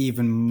getting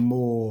even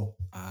more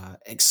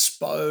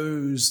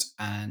exposed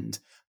and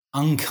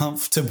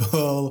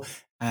uncomfortable,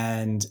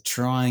 and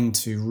trying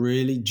to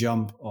really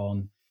jump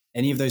on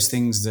any of those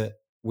things that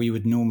we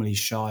would normally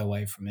shy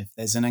away from. If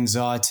there's an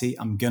anxiety,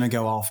 I'm going to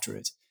go after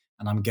it,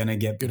 and I'm going to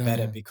get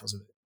better because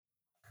of it.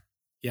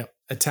 Yep.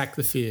 Attack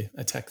the fear.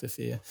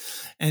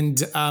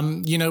 And,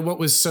 what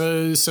was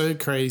so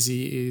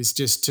crazy is,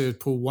 just to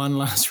pull one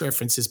last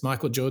reference, is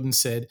Michael Jordan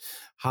said,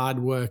 hard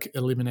work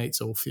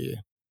eliminates all fear.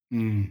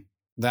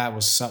 That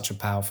was such a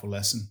powerful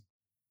lesson.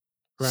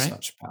 Right.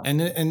 Such powerful.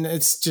 And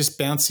it's just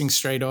bouncing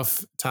straight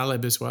off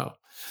Taleb as well.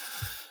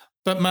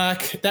 But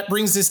Mark, that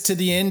brings us to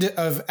the end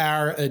of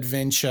our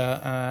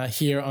adventure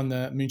here on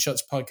the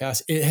Moonshots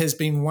podcast. It has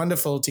been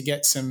wonderful to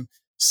get some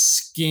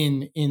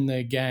skin in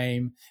the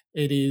game.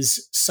 It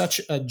is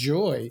such a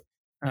joy,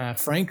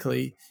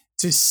 frankly,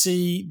 to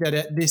see that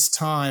at this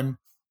time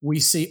we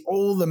see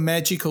all the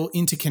magical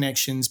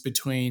interconnections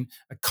between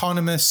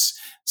economists,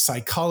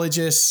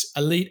 psychologists,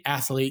 elite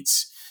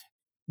athletes.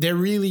 There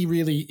really,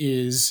 really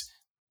is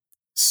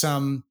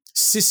some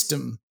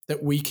system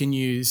that we can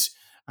use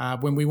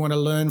when we want to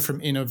learn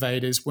from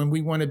innovators, when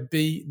we want to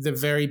be the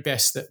very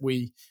best that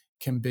we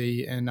can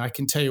be. And I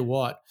can tell you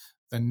what,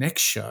 the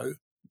next show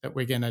that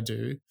we're going to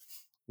do,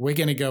 we're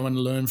going to go and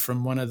learn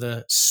from one of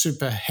the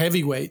super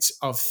heavyweights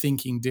of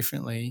thinking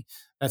differently.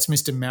 That's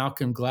Mr.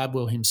 Malcolm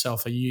Gladwell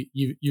himself. Are you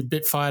a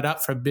bit fired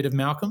up for a bit of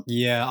Malcolm?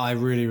 Yeah, I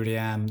really, really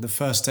am. The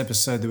first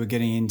episode that we're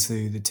getting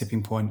into, The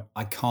Tipping Point,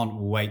 I can't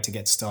wait to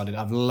get started.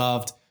 I've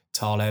loved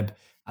Taleb,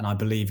 and I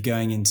believe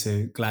going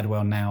into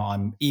Gladwell now,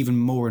 I'm even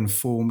more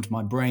informed.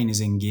 My brain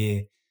is in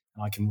gear,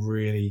 and I can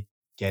really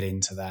get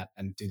into that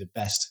and do the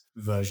best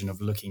version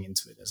of looking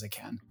into it as I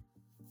can.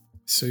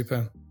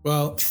 Super.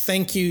 Well,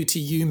 thank you to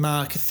you,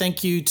 Mark.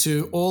 Thank you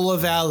to all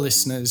of our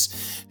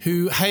listeners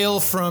who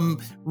hail from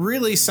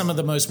really some of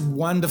the most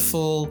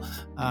wonderful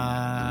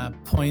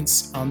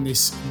points on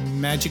this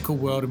magical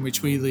world in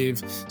which we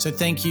live. So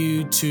thank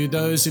you to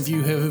those of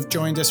you who have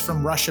joined us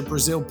from Russia,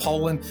 Brazil,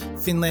 Poland,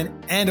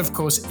 Finland, and of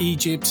course,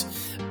 Egypt.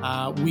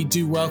 We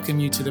do welcome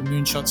you to the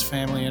Moonshots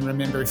family. And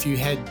remember, if you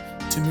head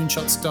to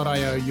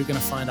moonshots.io, you're going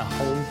to find a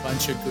whole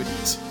bunch of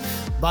goodies.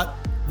 But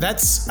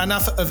that's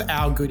enough of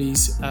our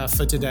goodies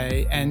for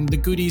today and the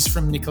goodies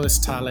from Nicholas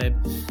Taleb.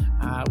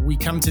 We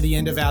come to the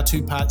end of our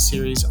two-part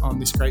series on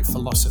this great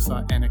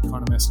philosopher and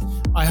economist.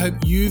 I hope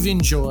you've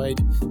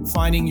enjoyed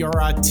finding your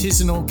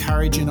artisanal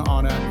courage and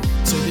honor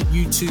so that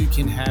you too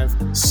can have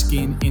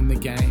skin in the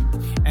game.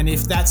 And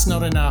if that's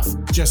not enough,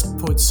 just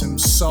put some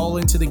soul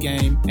into the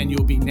game and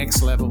you'll be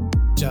next level,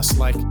 just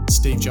like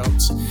Steve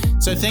Jobs.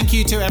 So thank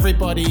you to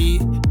everybody.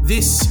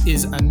 This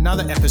is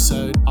another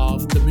episode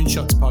of the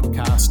Moonshots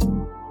podcast.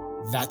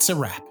 That's a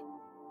wrap.